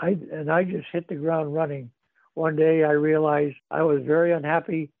 I just hit the ground running. One day I realized I was very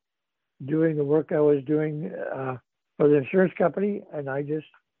unhappy doing the work I was doing for the insurance company, and I just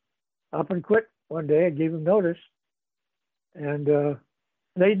up and quit one day. I gave them notice, and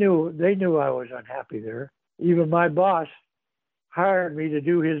they knew I was unhappy there. Even my boss hired me to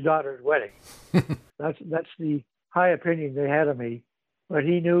do his daughter's wedding. That's the high opinion they had of me, but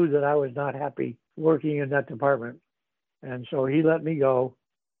he knew that I was not happy working in that department, and so he let me go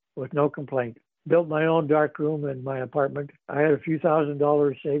with no complaint. Built my own dark room in my apartment. I had a few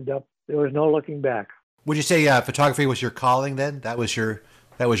 $1,000s saved up. There was no looking back. Would you say photography was your calling then? That was your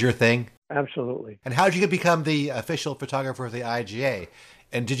thing? Absolutely. And how did you become the official photographer of the IGA?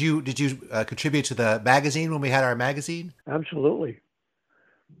 And did you contribute to the magazine when we had our magazine? Absolutely.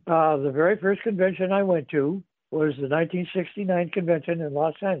 The very first convention I went to was the 1969 convention in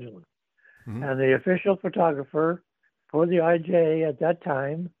Los Angeles. Hmm. And the official photographer for the IJA at that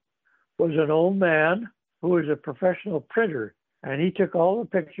time was an old man who was a professional printer. And he took all the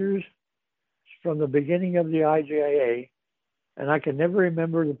pictures from the beginning of the IJA. And I can never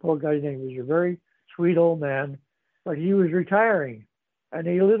remember the poor guy's name. He was a very sweet old man, but he was retiring. And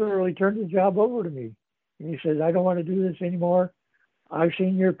he literally turned the job over to me. And he said, I don't want to do this anymore. I've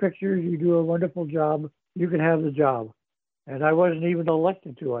seen your pictures. You do a wonderful job. You can have the job. And I wasn't even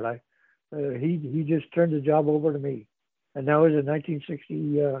elected to it. He just turned the job over to me. And that was in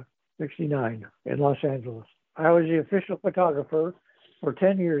 1969 in Los Angeles. I was the official photographer for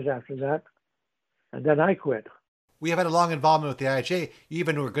 10 years after that. And then I quit. We have had a long involvement with the IHA. You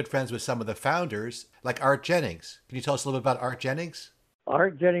even were good friends with some of the founders, like Art Jennings. Can you tell us a little bit about Art Jennings?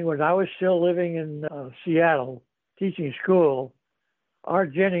 Art Jennings, when I was still living in Seattle, teaching school,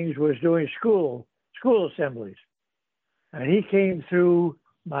 Art Jennings was doing school assemblies. And he came through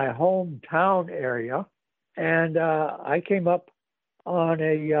my hometown area, and I came up on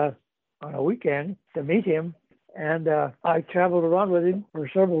a weekend to meet him, and I traveled around with him for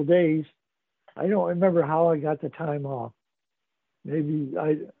several days. I don't remember how I got the time off. Maybe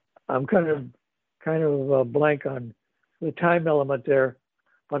I'm kind of blank on the time element there,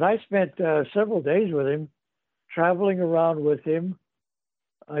 but I spent several days with him, traveling around with him.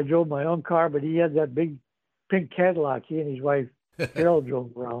 I drove my own car, but he had that big pink Cadillac. He and his wife Carol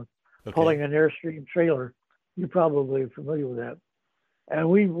drove around, pulling an Airstream trailer. You're probably familiar with that. And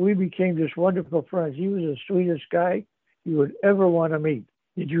we became just wonderful friends. He was the sweetest guy you would ever want to meet.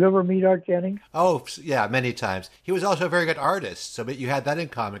 Did you ever meet Art Jennings? Oh, yeah, many times. He was also a very good artist, so you had that in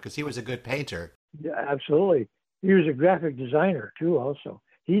common because he was a good painter. Yeah, absolutely. He was a graphic designer, too, also.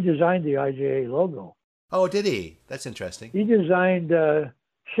 He designed the IJA logo. Oh, did he? That's interesting. He designed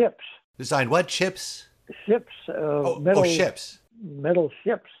ships. Designed what? Chips? Ships. Ships. Metal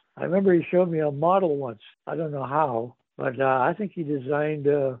ships. I remember he showed me a model once. I don't know how, but I think he designed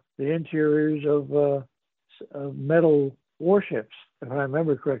the interiors of metal warships, if I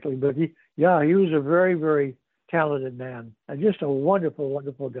remember correctly. But he was a very, very talented man and just a wonderful,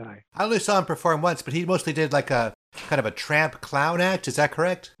 wonderful guy. I only saw him perform once, but he mostly did like a kind of a tramp clown act. Is that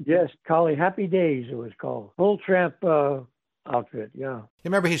correct? Yes, Happy Days it was called. Full tramp outfit, yeah. You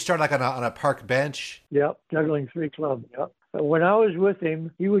remember he started like on a park bench? Yep, Juggling 3 Club, yep. But when I was with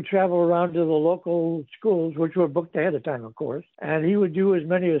him, he would travel around to the local schools, which were booked ahead of time, of course, and he would do as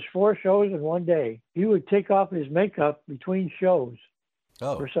many as 4 shows in one day. He would take off his makeup between shows,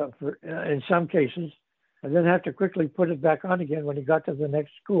 in some cases, and then have to quickly put it back on again when he got to the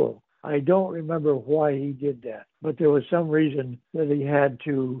next school. I don't remember why he did that, but there was some reason that he had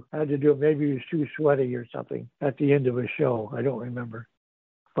to do it. Maybe he was too sweaty or something at the end of a show. I don't remember.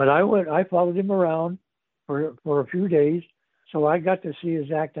 But I followed him around for a few days, so I got to see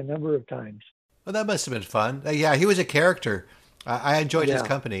his act a number of times. Well, that must have been fun. Yeah, he was a character. I enjoyed his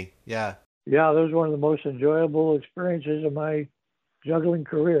company. Yeah. Yeah, that was one of the most enjoyable experiences of my juggling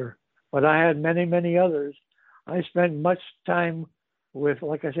career. But I had many, many others. I spent much time with,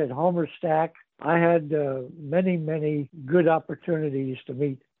 like I said, Homer Stack. I had many, many good opportunities to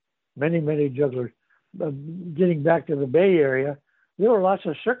meet many, many jugglers. Getting back to the Bay Area, there were lots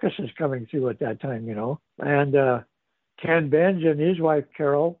of circuses coming through at that time, and Ken Benj and his wife,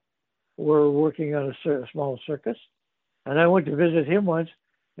 Carol, were working on a small circus. And I went to visit him once,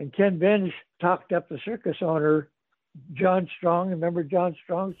 and Ken Benj talked up the circus owner, John Strong. Remember John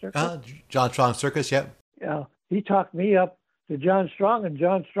Strong Circus? John Strong Circus, yep. Yeah. He talked me up to John Strong, and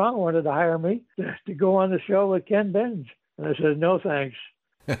John Strong wanted to hire me to go on the show with Ken Benj. And I said, no, thanks.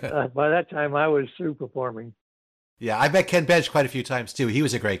 By that time, I was through performing. Yeah, I met Ken Benj quite a few times, too. He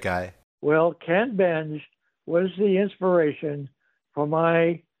was a great guy. Well, Ken Benj was the inspiration for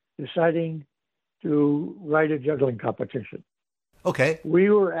my deciding to write a juggling competition. Okay. We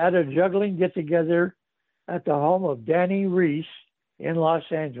were at a juggling get-together at the home of Danny Reese in Los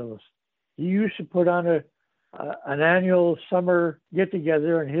Angeles. He used to put on an annual summer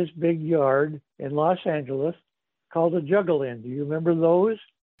get-together in his big yard in Los Angeles called a Juggle-In. Do you remember those?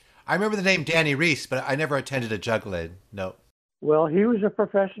 I remember the name Danny Reese, but I never attended a Juggle-In. No. Well, he was a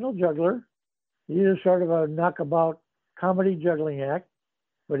professional juggler. He was sort of a knockabout comedy juggling act,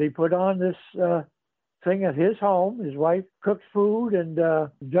 but he put on this thing at his home. His wife cooked food, and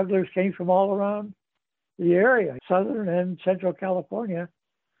jugglers came from all around the area, Southern and Central California,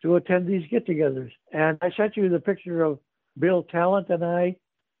 to attend these get-togethers. And I sent you the picture of Bill Talent and I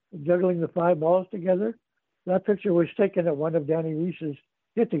juggling the 5 balls together. That picture was taken at one of Danny Reese's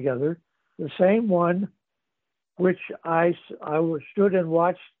get-together, the same one which stood and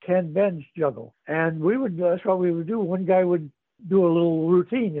watched Ken Benz juggle. And that's what we would do. One guy would do a little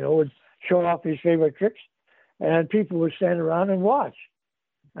routine, would show off his favorite tricks, and people would stand around and watch.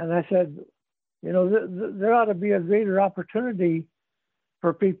 And I said, there ought to be a greater opportunity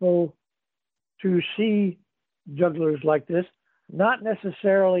for people to see jugglers like this, not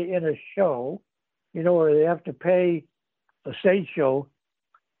necessarily in a show, where they have to pay a stage show,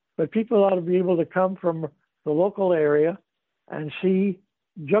 but people ought to be able to come from the local area and see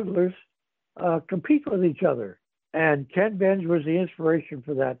jugglers compete with each other. And Ken Benz was the inspiration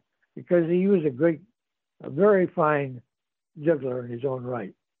for that, because he was a very fine juggler in his own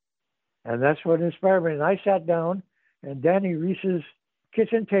right. And that's what inspired me. And I sat down at Danny Reese's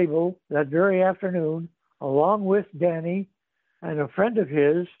kitchen table that very afternoon, along with Danny and a friend of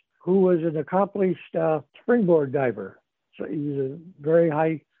his who was an accomplished springboard diver. So he was a very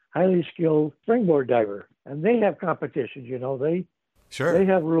highly skilled springboard diver. And they have competitions, They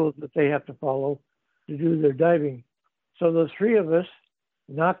have rules that they have to follow to do their diving. So the three of us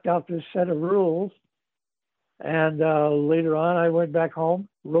knocked out this set of rules. And later on, I went back home,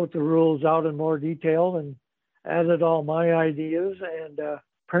 wrote the rules out in more detail, and added all my ideas and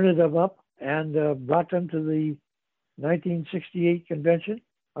printed them up and brought them to the 1968 convention.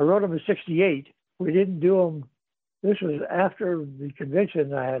 I wrote them in 68. We didn't do them. This was after the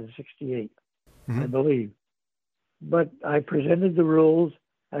convention I had in 68, I believe. But I presented the rules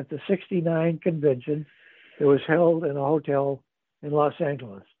at the 69 convention that was held in a hotel in Los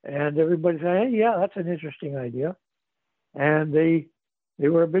Angeles. And everybody said, hey, yeah, that's an interesting idea. And they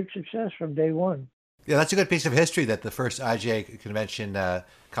were a big success from day one. Yeah, that's a good piece of history that the first IGA convention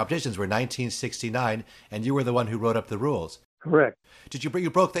competitions were 1969, and you were the one who wrote up the rules. Correct. You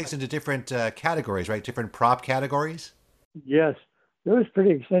broke things into different categories, right? Different prop categories? Yes. There was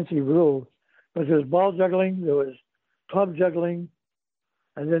pretty extensive rules. But there was ball juggling, there was club juggling,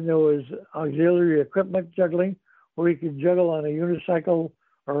 and then there was auxiliary equipment juggling, where you could juggle on a unicycle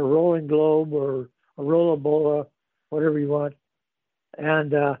or a rolling globe or a rollabola, whatever you want.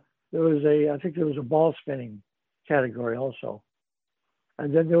 And I think there was a ball spinning category also.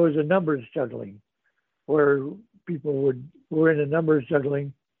 And then there was a numbers juggling, where people were in a numbers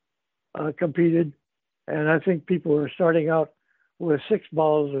juggling, competed. And I think people were starting out with 6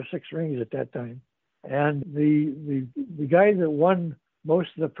 balls or 6 rings at that time. And the guy that won most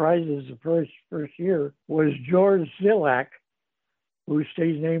of the prizes the first year was George Zilak, whose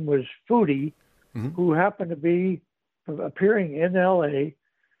stage name was Foodie, who happened to be appearing in L.A.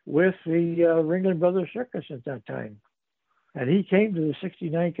 with the Ringling Brothers Circus at that time. And he came to the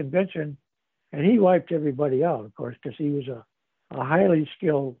 69 convention, and he wiped everybody out, of course, because he was a highly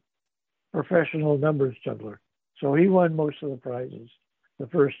skilled professional numbers juggler. So he won most of the prizes the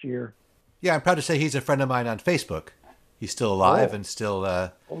first year. Yeah, I'm proud to say he's a friend of mine on Facebook. He's still alive and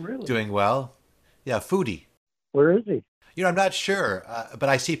still really? Doing well. Yeah, Foodie. Where is he? I'm not sure, but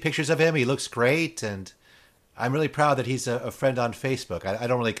I see pictures of him. He looks great, and I'm really proud that he's a friend on Facebook. I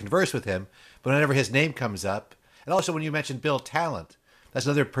don't really converse with him, but whenever his name comes up, and also when you mentioned Bill Talent, that's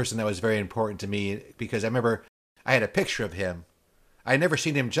another person that was very important to me, because I remember I had a picture of him. I had never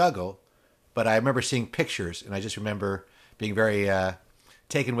seen him juggle, but I remember seeing pictures, and I just remember being very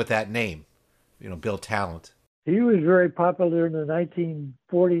taken with that name, Bill Talent. He was very popular in the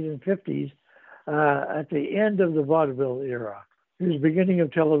 1940s and 50s at the end of the vaudeville era. It was the beginning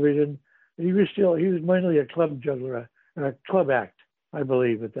of television. He was mainly a club juggler, a club act, I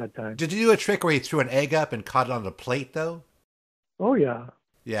believe, at that time. Did you do a trick where he threw an egg up and caught it on a plate, though? Oh, yeah.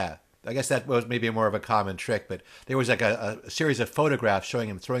 Yeah. I guess that was maybe more of a common trick, but there was like a series of photographs showing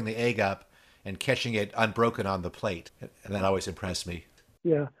him throwing the egg up and catching it unbroken on the plate. And that always impressed me.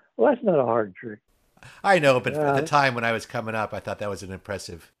 Yeah. Well, that's not a hard trick. I know, but at the time when I was coming up, I thought that was an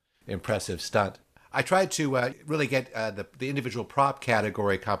impressive stunt. I tried to really get the individual prop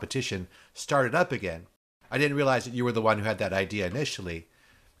category competition started up again. I didn't realize that you were the one who had that idea initially,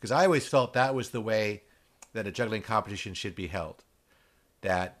 because I always felt that was the way that a juggling competition should be held.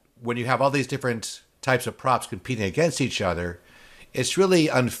 That when you have all these different types of props competing against each other, it's really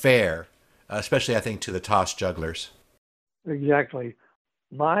unfair, especially, I think, to the toss jugglers. Exactly.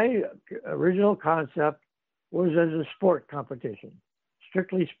 My original concept was as a sport competition,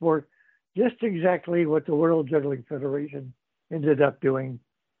 strictly sport, just exactly what the World Juggling Federation ended up doing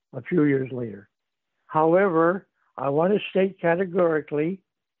a few years later. However, I want to state categorically,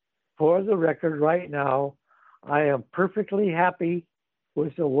 for the record right now, I am perfectly happy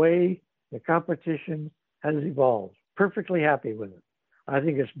with the way the competition has evolved. Perfectly happy with it. I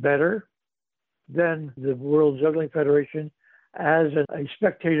think it's better than the World Juggling Federation as a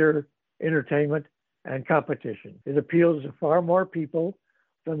spectator entertainment and competition. It appeals to far more people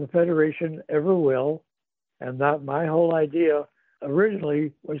than the Federation ever will. And that my whole idea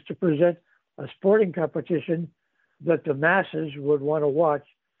originally was to present a sporting competition that the masses would want to watch,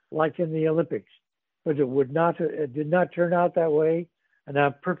 like in the Olympics. But it did not turn out that way. And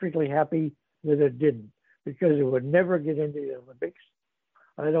I'm perfectly happy that it didn't, because it would never get into the Olympics.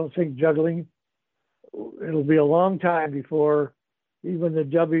 I don't think juggling, it'll be a long time before even the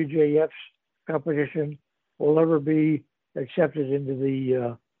WJF's competition will ever be accepted into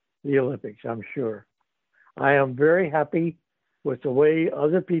the Olympics, I'm sure. I am very happy with the way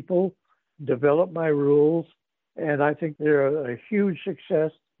other people develop my rules, and I think they're a huge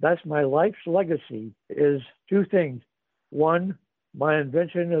success. That's my life's legacy, is two things. One, my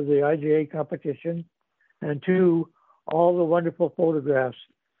invention of the IJA competition, and two, all the wonderful photographs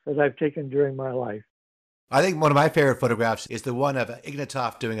that I've taken during my life. I think one of my favorite photographs is the one of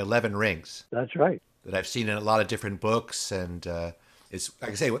Ignatov doing 11 rings. That's right. That I've seen in a lot of different books, and it's,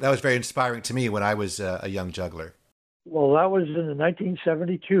 like I say, that was very inspiring to me when I was a young juggler. Well, that was in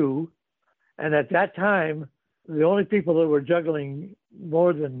 1972, and at that time, the only people that were juggling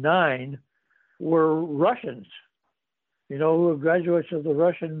more than 9 were Russians, who were graduates of the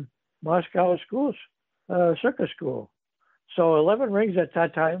Russian Moscow schools, circus school. So 11 rings at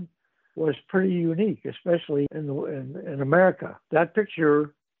that time was pretty unique, especially in America. That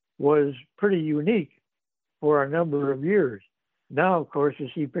picture was pretty unique for a number of years. Now, of course, you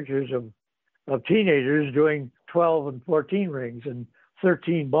see pictures of teenagers doing 12 and 14 rings and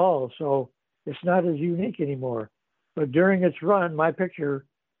 13 balls, so it's not as unique anymore. But during its run, my picture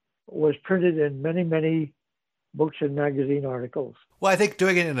was printed in many, many books and magazine articles. Well, I think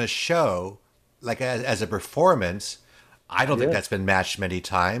doing it in a show, like as a performance, I don't think that's been matched many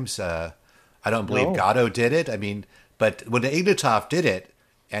times. I don't believe Gatto did it. I mean, but when Ignatov did it,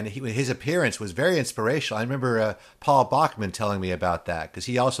 and his appearance was very inspirational. I remember Paul Bachman telling me about that, because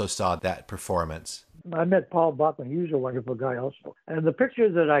he also saw that performance. I met Paul Bachman. He was a wonderful guy also. And the picture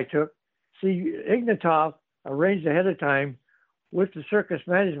that I took, see, Ignatov arranged ahead of time with the circus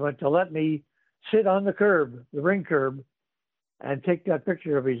management to let me sit on the curb, the ring curb, and take that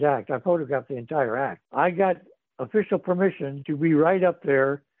picture of his act. I photographed the entire act. I got official permission to be right up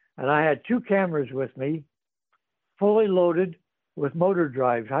there, and I had 2 cameras with me, fully loaded with motor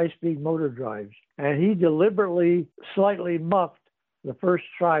drives, high-speed motor drives. And he deliberately slightly muffed the first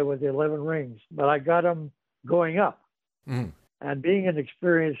try with the 11 rings, but I got him going up. Mm. And being an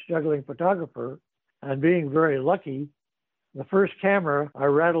experienced juggling photographer and being very lucky, the first camera, I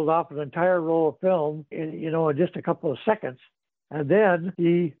rattled off an entire roll of film in just a couple of seconds. And then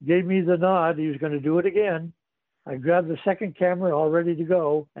he gave me the nod. He was going to do it again. I grabbed the second camera all ready to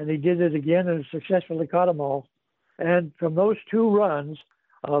go, and he did it again and successfully caught them all. And from those 2 runs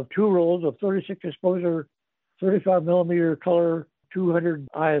of 2 rolls of 36 exposure, 35 millimeter color, 200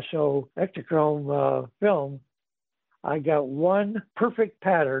 ISO Ektachrome film, I got one perfect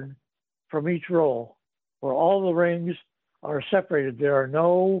pattern from each roll, where all the rings are separated. There are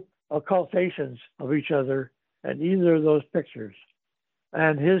no occultations of each other in either of those pictures.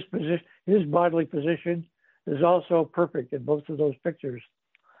 And his bodily position is also perfect in both of those pictures.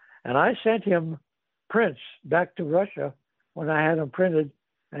 And I sent him prints back to Russia when I had them printed,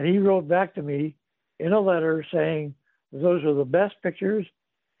 and he wrote back to me in a letter saying those are the best pictures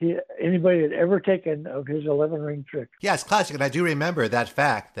anybody had ever taken of his 11 ring trick. Yeah, it's classic. And I do remember that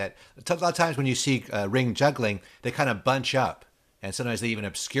fact that a lot of times when you see ring juggling, they kind of bunch up, and sometimes they even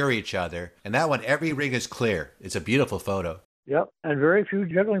obscure each other. And that one, every ring is clear. It's a beautiful photo. Yep. And very few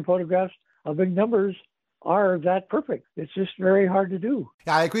juggling photographs of big numbers are that perfect. It's just very hard to do.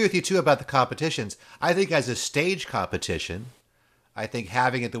 Yeah, I agree with you too about the competitions. I think as a stage competition, I think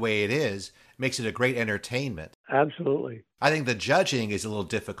having it the way it is makes it a great entertainment. Absolutely. I think the judging is a little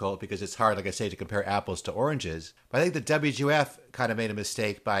difficult because it's hard, like I say, to compare apples to oranges. But I think the WGF kind of made a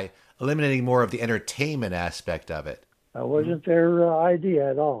mistake by eliminating more of the entertainment aspect of it. That wasn't their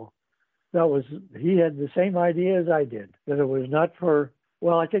idea at all. He had the same idea as I did, that it was not for,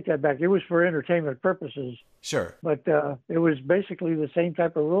 well, I take that back. It was for entertainment purposes. Sure. But it was basically the same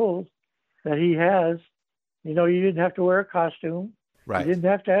type of rules that he has. You didn't have to wear a costume. Right. You didn't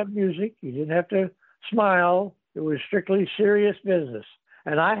have to have music. You didn't have to smile. It was strictly serious business.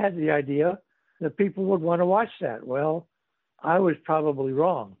 And I had the idea that people would want to watch that. Well, I was probably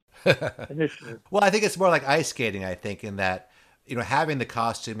wrong initially. Well, I think it's more like ice skating, I think, in that, having the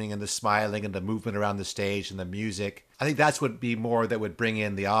costuming and the smiling and the movement around the stage and the music, I think that's what would be more that would bring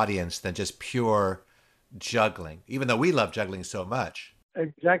in the audience than just pure juggling, even though we love juggling so much.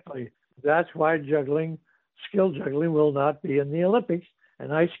 Exactly. That's why skill juggling will not be in the Olympics,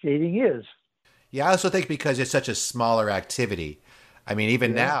 and ice skating is. Yeah, I also think because it's such a smaller activity. I mean,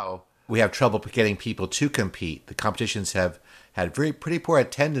 even Yeah. now we have trouble getting people to compete. The competitions have had pretty poor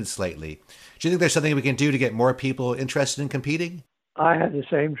attendance lately. Do you think there's something we can do to get more people interested in competing? I had the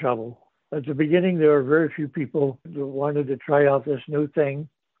same trouble. At the beginning, there were very few people that wanted to try out this new thing.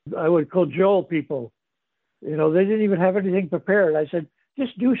 I would cajole people. They didn't even have anything prepared. I said,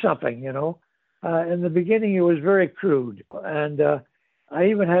 just do something, In the beginning, it was very crude. And I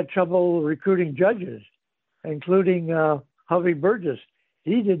even had trouble recruiting judges, including Hovey Burgess.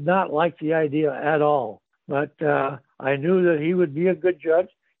 He did not like the idea at all. But I knew that he would be a good judge.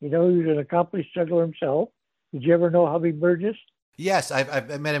 He was an accomplished juggler himself. Did you ever know Hovey Burgess? Yes,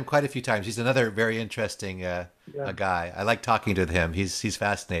 I've met him quite a few times. He's another very interesting Yeah. a guy. I like talking to him. He's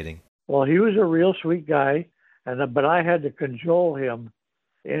fascinating. Well, he was a real sweet guy, but I had to cajole him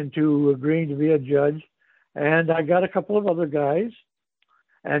into agreeing to be a judge. And I got a couple of other guys,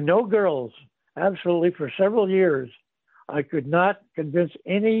 and no girls. Absolutely, for several years, I could not convince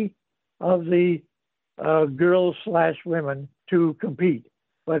any of the girls/women to compete.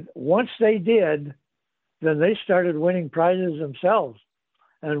 But once they did, then they started winning prizes themselves.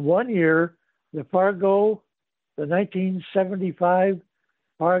 And one year, the 1975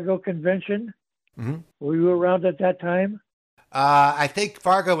 Fargo Convention, were you around at that time? I think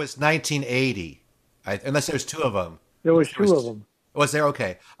Fargo was 1980, unless there's two of them. There was two of them. Was there?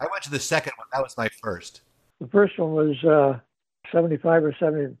 Okay. I went to the second one. That was my first. The first one was 75 or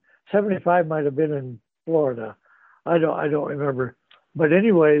 70. 75 might have been in Florida. I don't remember. But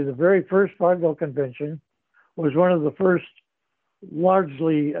anyway, the very first Fargo Convention was one of the first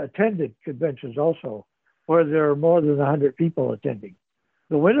largely attended conventions also, where there were more than 100 people attending.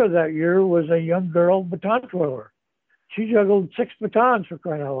 The winner that year was a young girl baton twirler. She juggled 6 batons, for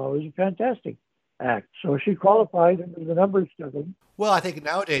crying out loud. It was a fantastic act. So she qualified into the numbers juggling. Well, I think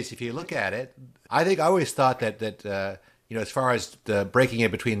nowadays, if you look at it, I always thought that as far as the breaking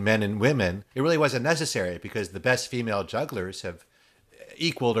it between men and women, it really wasn't necessary because the best female jugglers have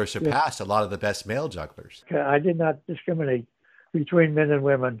equaled or surpassed a lot of the best male jugglers. I did not discriminate between men and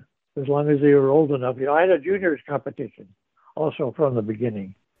women as long as they were old enough. I had a juniors competition also from the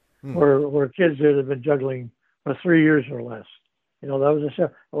beginning, where kids that had been juggling for 3 years or less. That was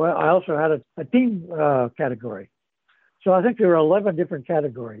well, I also had a team category. So I think there were 11 different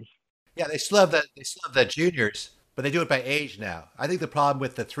categories. Yeah, they still have the juniors, but they do it by age now. I think the problem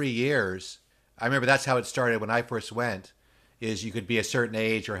with the 3 years, I remember that's how it started when I first went, is you could be a certain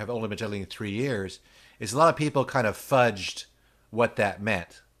age or have only been juggling 3 years, is a lot of people kind of fudged what that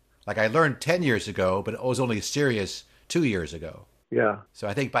meant. Like I learned 10 years ago, but it was only serious 2 years ago. Yeah. So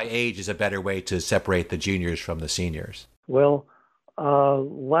I think by age is a better way to separate the juniors from the seniors. Well,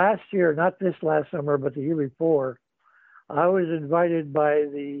 last year, not this last summer, but the year before, I was invited by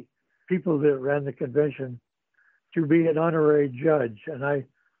the people that ran the convention to be an honorary judge. And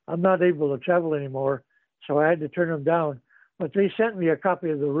I'm not able to travel anymore, so I had to turn them down. But they sent me a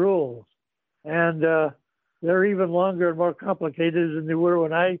copy of the rules. And they're even longer and more complicated than they were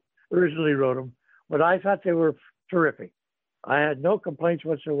when I originally wrote them. But I thought they were terrific. I had no complaints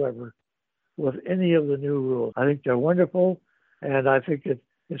whatsoever with any of the new rules. I think they're wonderful, and I think it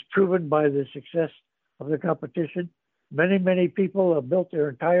is proven by the success of the competition. Many, many people have built their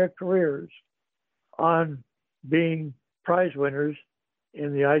entire careers on being prize winners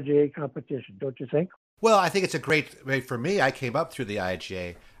in the IJA competition, don't you think? Well, I think it's a great way for me. I came up through the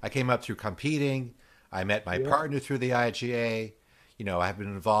IGA. I came up through competing. I met my partner through the IGA. I've been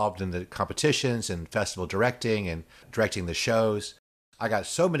involved in the competitions and festival directing and directing the shows. I got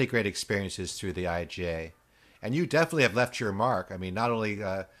so many great experiences through the IGA. And you definitely have left your mark. I mean, not only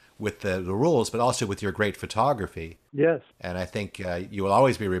with the rules, but also with your great photography. Yes. And I think you will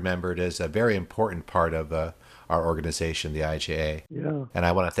always be remembered as a very important part of our organization, the IGA. Yeah. And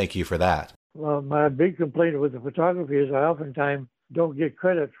I want to thank you for that. Well, my big complaint with the photography is I oftentimes don't get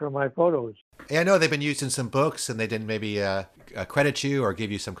credit for my photos. Yeah, I know they've been used in some books and they didn't maybe credit you or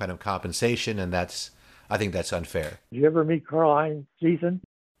give you some kind of compensation. And I think that's unfair. Did you ever meet Karl-Heinz Thiessen?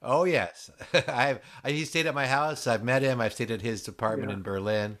 Oh, yes. He stayed at my house. I've met him. I've stayed at his apartment in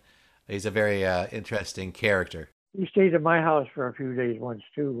Berlin. He's a very interesting character. He stayed at my house for a few days once,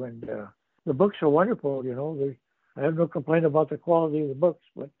 too. And the books are wonderful, I have no complaint about the quality of the books,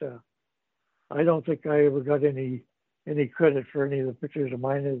 but I don't think I ever got any credit for any of the pictures of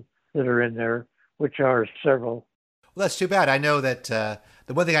mine that are in there, which are several. Well, that's too bad. I know that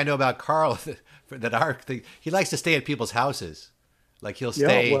the one thing I know about Carl, he likes to stay at people's houses. Like he'll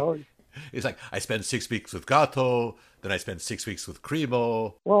stay. Yeah, well, he's like, I spend 6 weeks with Gato, then I spend 6 weeks with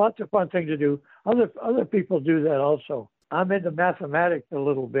Cremo. Well, that's a fun thing to do. Other people do that also. I'm into mathematics a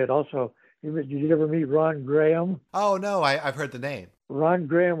little bit also. Did you ever meet Ron Graham? Oh, no, I've heard the name. Ron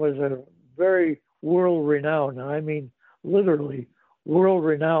Graham was a very world-renowned, I mean literally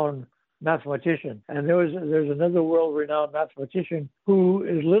world-renowned mathematician. And there's another world-renowned mathematician who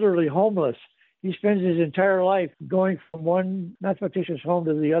is literally homeless. He spends his entire life going from one mathematician's home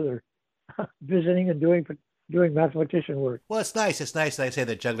to the other, visiting and doing mathematician work. Well, it's nice. It's nice that I say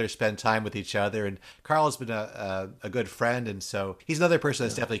that jugglers spend time with each other. And Carl's been a good friend. And so he's another person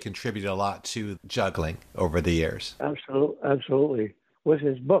that's definitely contributed a lot to juggling over the years. Absolutely. With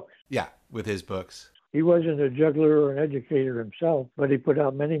his books. Yeah, with his books. He wasn't a juggler or an educator himself, but he put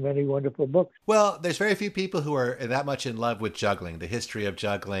out many, many wonderful books. Well, there's very few people who are that much in love with juggling, the history of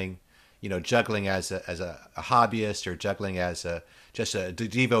juggling, juggling as a hobbyist, or juggling as just a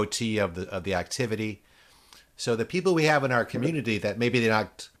devotee of the activity. So the people we have in our community that maybe they're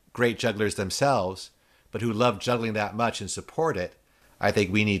not great jugglers themselves, but who love juggling that much and support it, I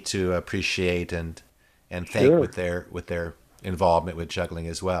think we need to appreciate and thank Sure. with their involvement with juggling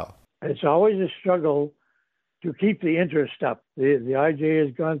as well. It's always a struggle to keep the interest up. The IJ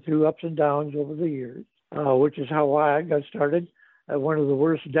has gone through ups and downs over the years, which is how I got started at one of the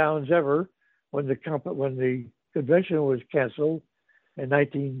worst downs ever when the convention was canceled in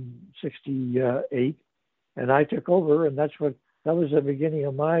 1968, and I took over, and that was the beginning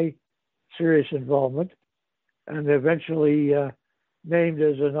of my serious involvement, and eventually named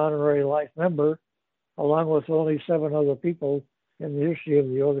as an honorary life member, along with only 7 other people in the history of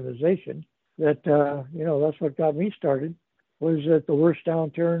the organization. That's what got me started, was at the worst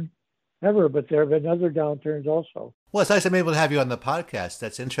downturn ever, but there have been other downturns also. Well, it's nice I'm able to have you on the podcast.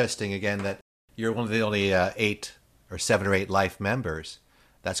 That's interesting, again, that you're one of the only 8 or 7 or 8 life members.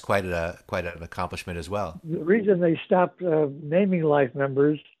 That's quite an accomplishment as well. The reason they stopped naming life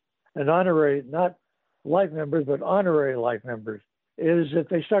members and honorary, not life members, but honorary life members, is that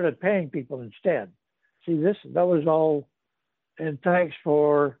they started paying people instead. See, that was all in thanks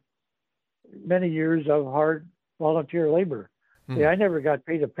for many years of hard volunteer labor. See, I never got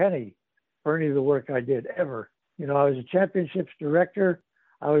paid a penny for any of the work I did, ever. I was a championships director.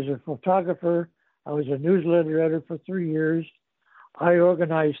 I was a photographer. I was a newsletter editor for 3 years. I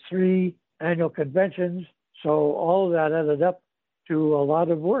organized 3 annual conventions. So all of that added up to a lot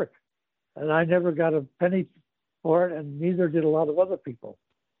of work. And I never got a penny for it, and neither did a lot of other people.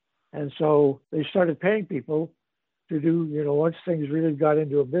 And so they started paying people to do, once things really got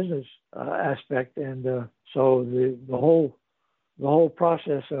into a business aspect. And so the whole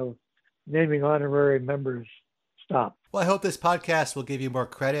process of naming honorary members stopped. Well, I hope this podcast will give you more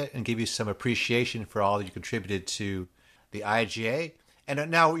credit and give you some appreciation for all that you contributed to the IGA.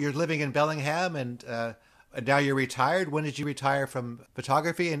 And now you're living in Bellingham, and now you're retired. When did you retire from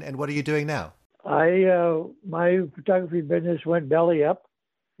photography, and what are you doing now? My photography business went belly up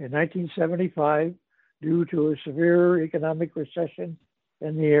in 1975 due to a severe economic recession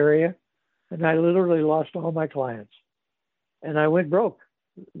in the area, and I literally lost all my clients, and I went broke.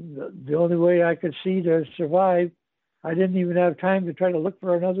 The only way I could see to survive, I didn't even have time to try to look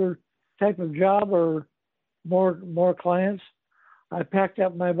for another type of job or more clients. I packed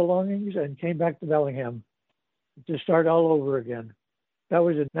up my belongings and came back to Bellingham to start all over again. That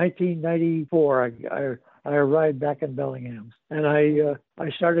was in 1994. I arrived back in Bellingham, and I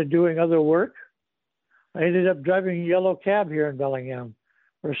started doing other work. I ended up driving a yellow cab here in Bellingham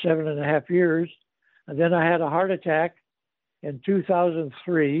for 7.5 years, and then I had a heart attack in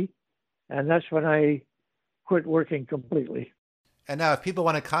 2003, and that's when I quit working completely. And now, if people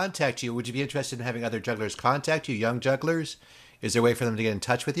want to contact you, would you be interested in having other jugglers contact you, young jugglers? Is there a way for them to get in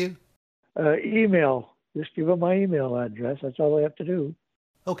touch with you? Email. Just give them my email address. That's all they have to do.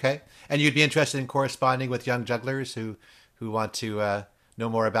 Okay. And you'd be interested in corresponding with young jugglers who want to know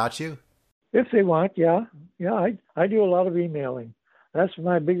more about you? If they want, yeah. Yeah, I do a lot of emailing. That's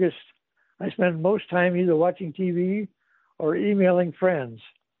my biggest. I spend most time either watching TV or emailing friends.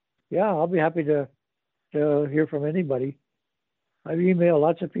 Yeah, I'll be happy to hear from anybody. I've emailed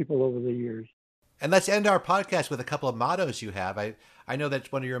lots of people over the years. And let's end our podcast with a couple of mottos you have. I know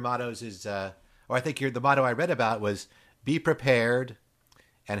that one of your mottos is, or I think the motto I read about was, be prepared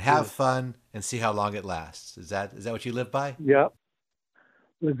and have fun and see how long it lasts. Is that what you live by? Yeah.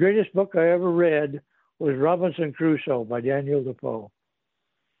 The greatest book I ever read was Robinson Crusoe by Daniel Defoe.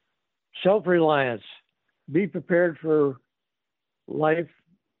 Self-reliance. Be prepared for life,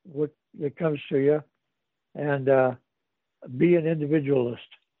 what that comes to you, and be an individualist.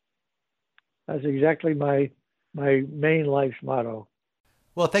 That's exactly my main life's motto.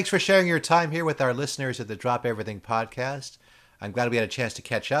 Well, thanks for sharing your time here with our listeners at the Drop Everything podcast. I'm glad we had a chance to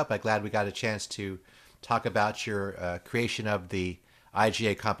catch up. I'm glad we got a chance to talk about your creation of the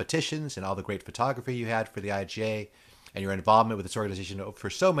IGA competitions and all the great photography you had for the IGA and your involvement with this organization for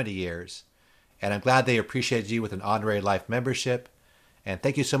so many years. And I'm glad they appreciated you with an honorary life membership. And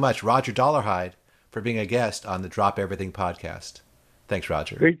thank you so much, Roger Dollarhide, for being a guest on the Drop Everything podcast. Thanks,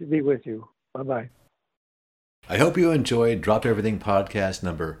 Roger. Great to be with you. Bye-bye. I hope you enjoyed Drop Everything podcast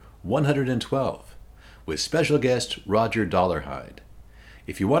number 112 with special guest Roger Dollarhide.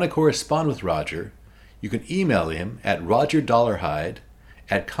 If you want to correspond with Roger, you can email him at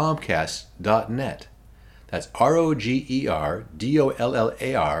rogerdollarhide@comcast.net. That's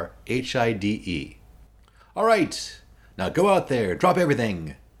ROGERDOLLARHIDE. All right, now go out there, drop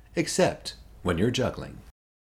everything, except when you're juggling.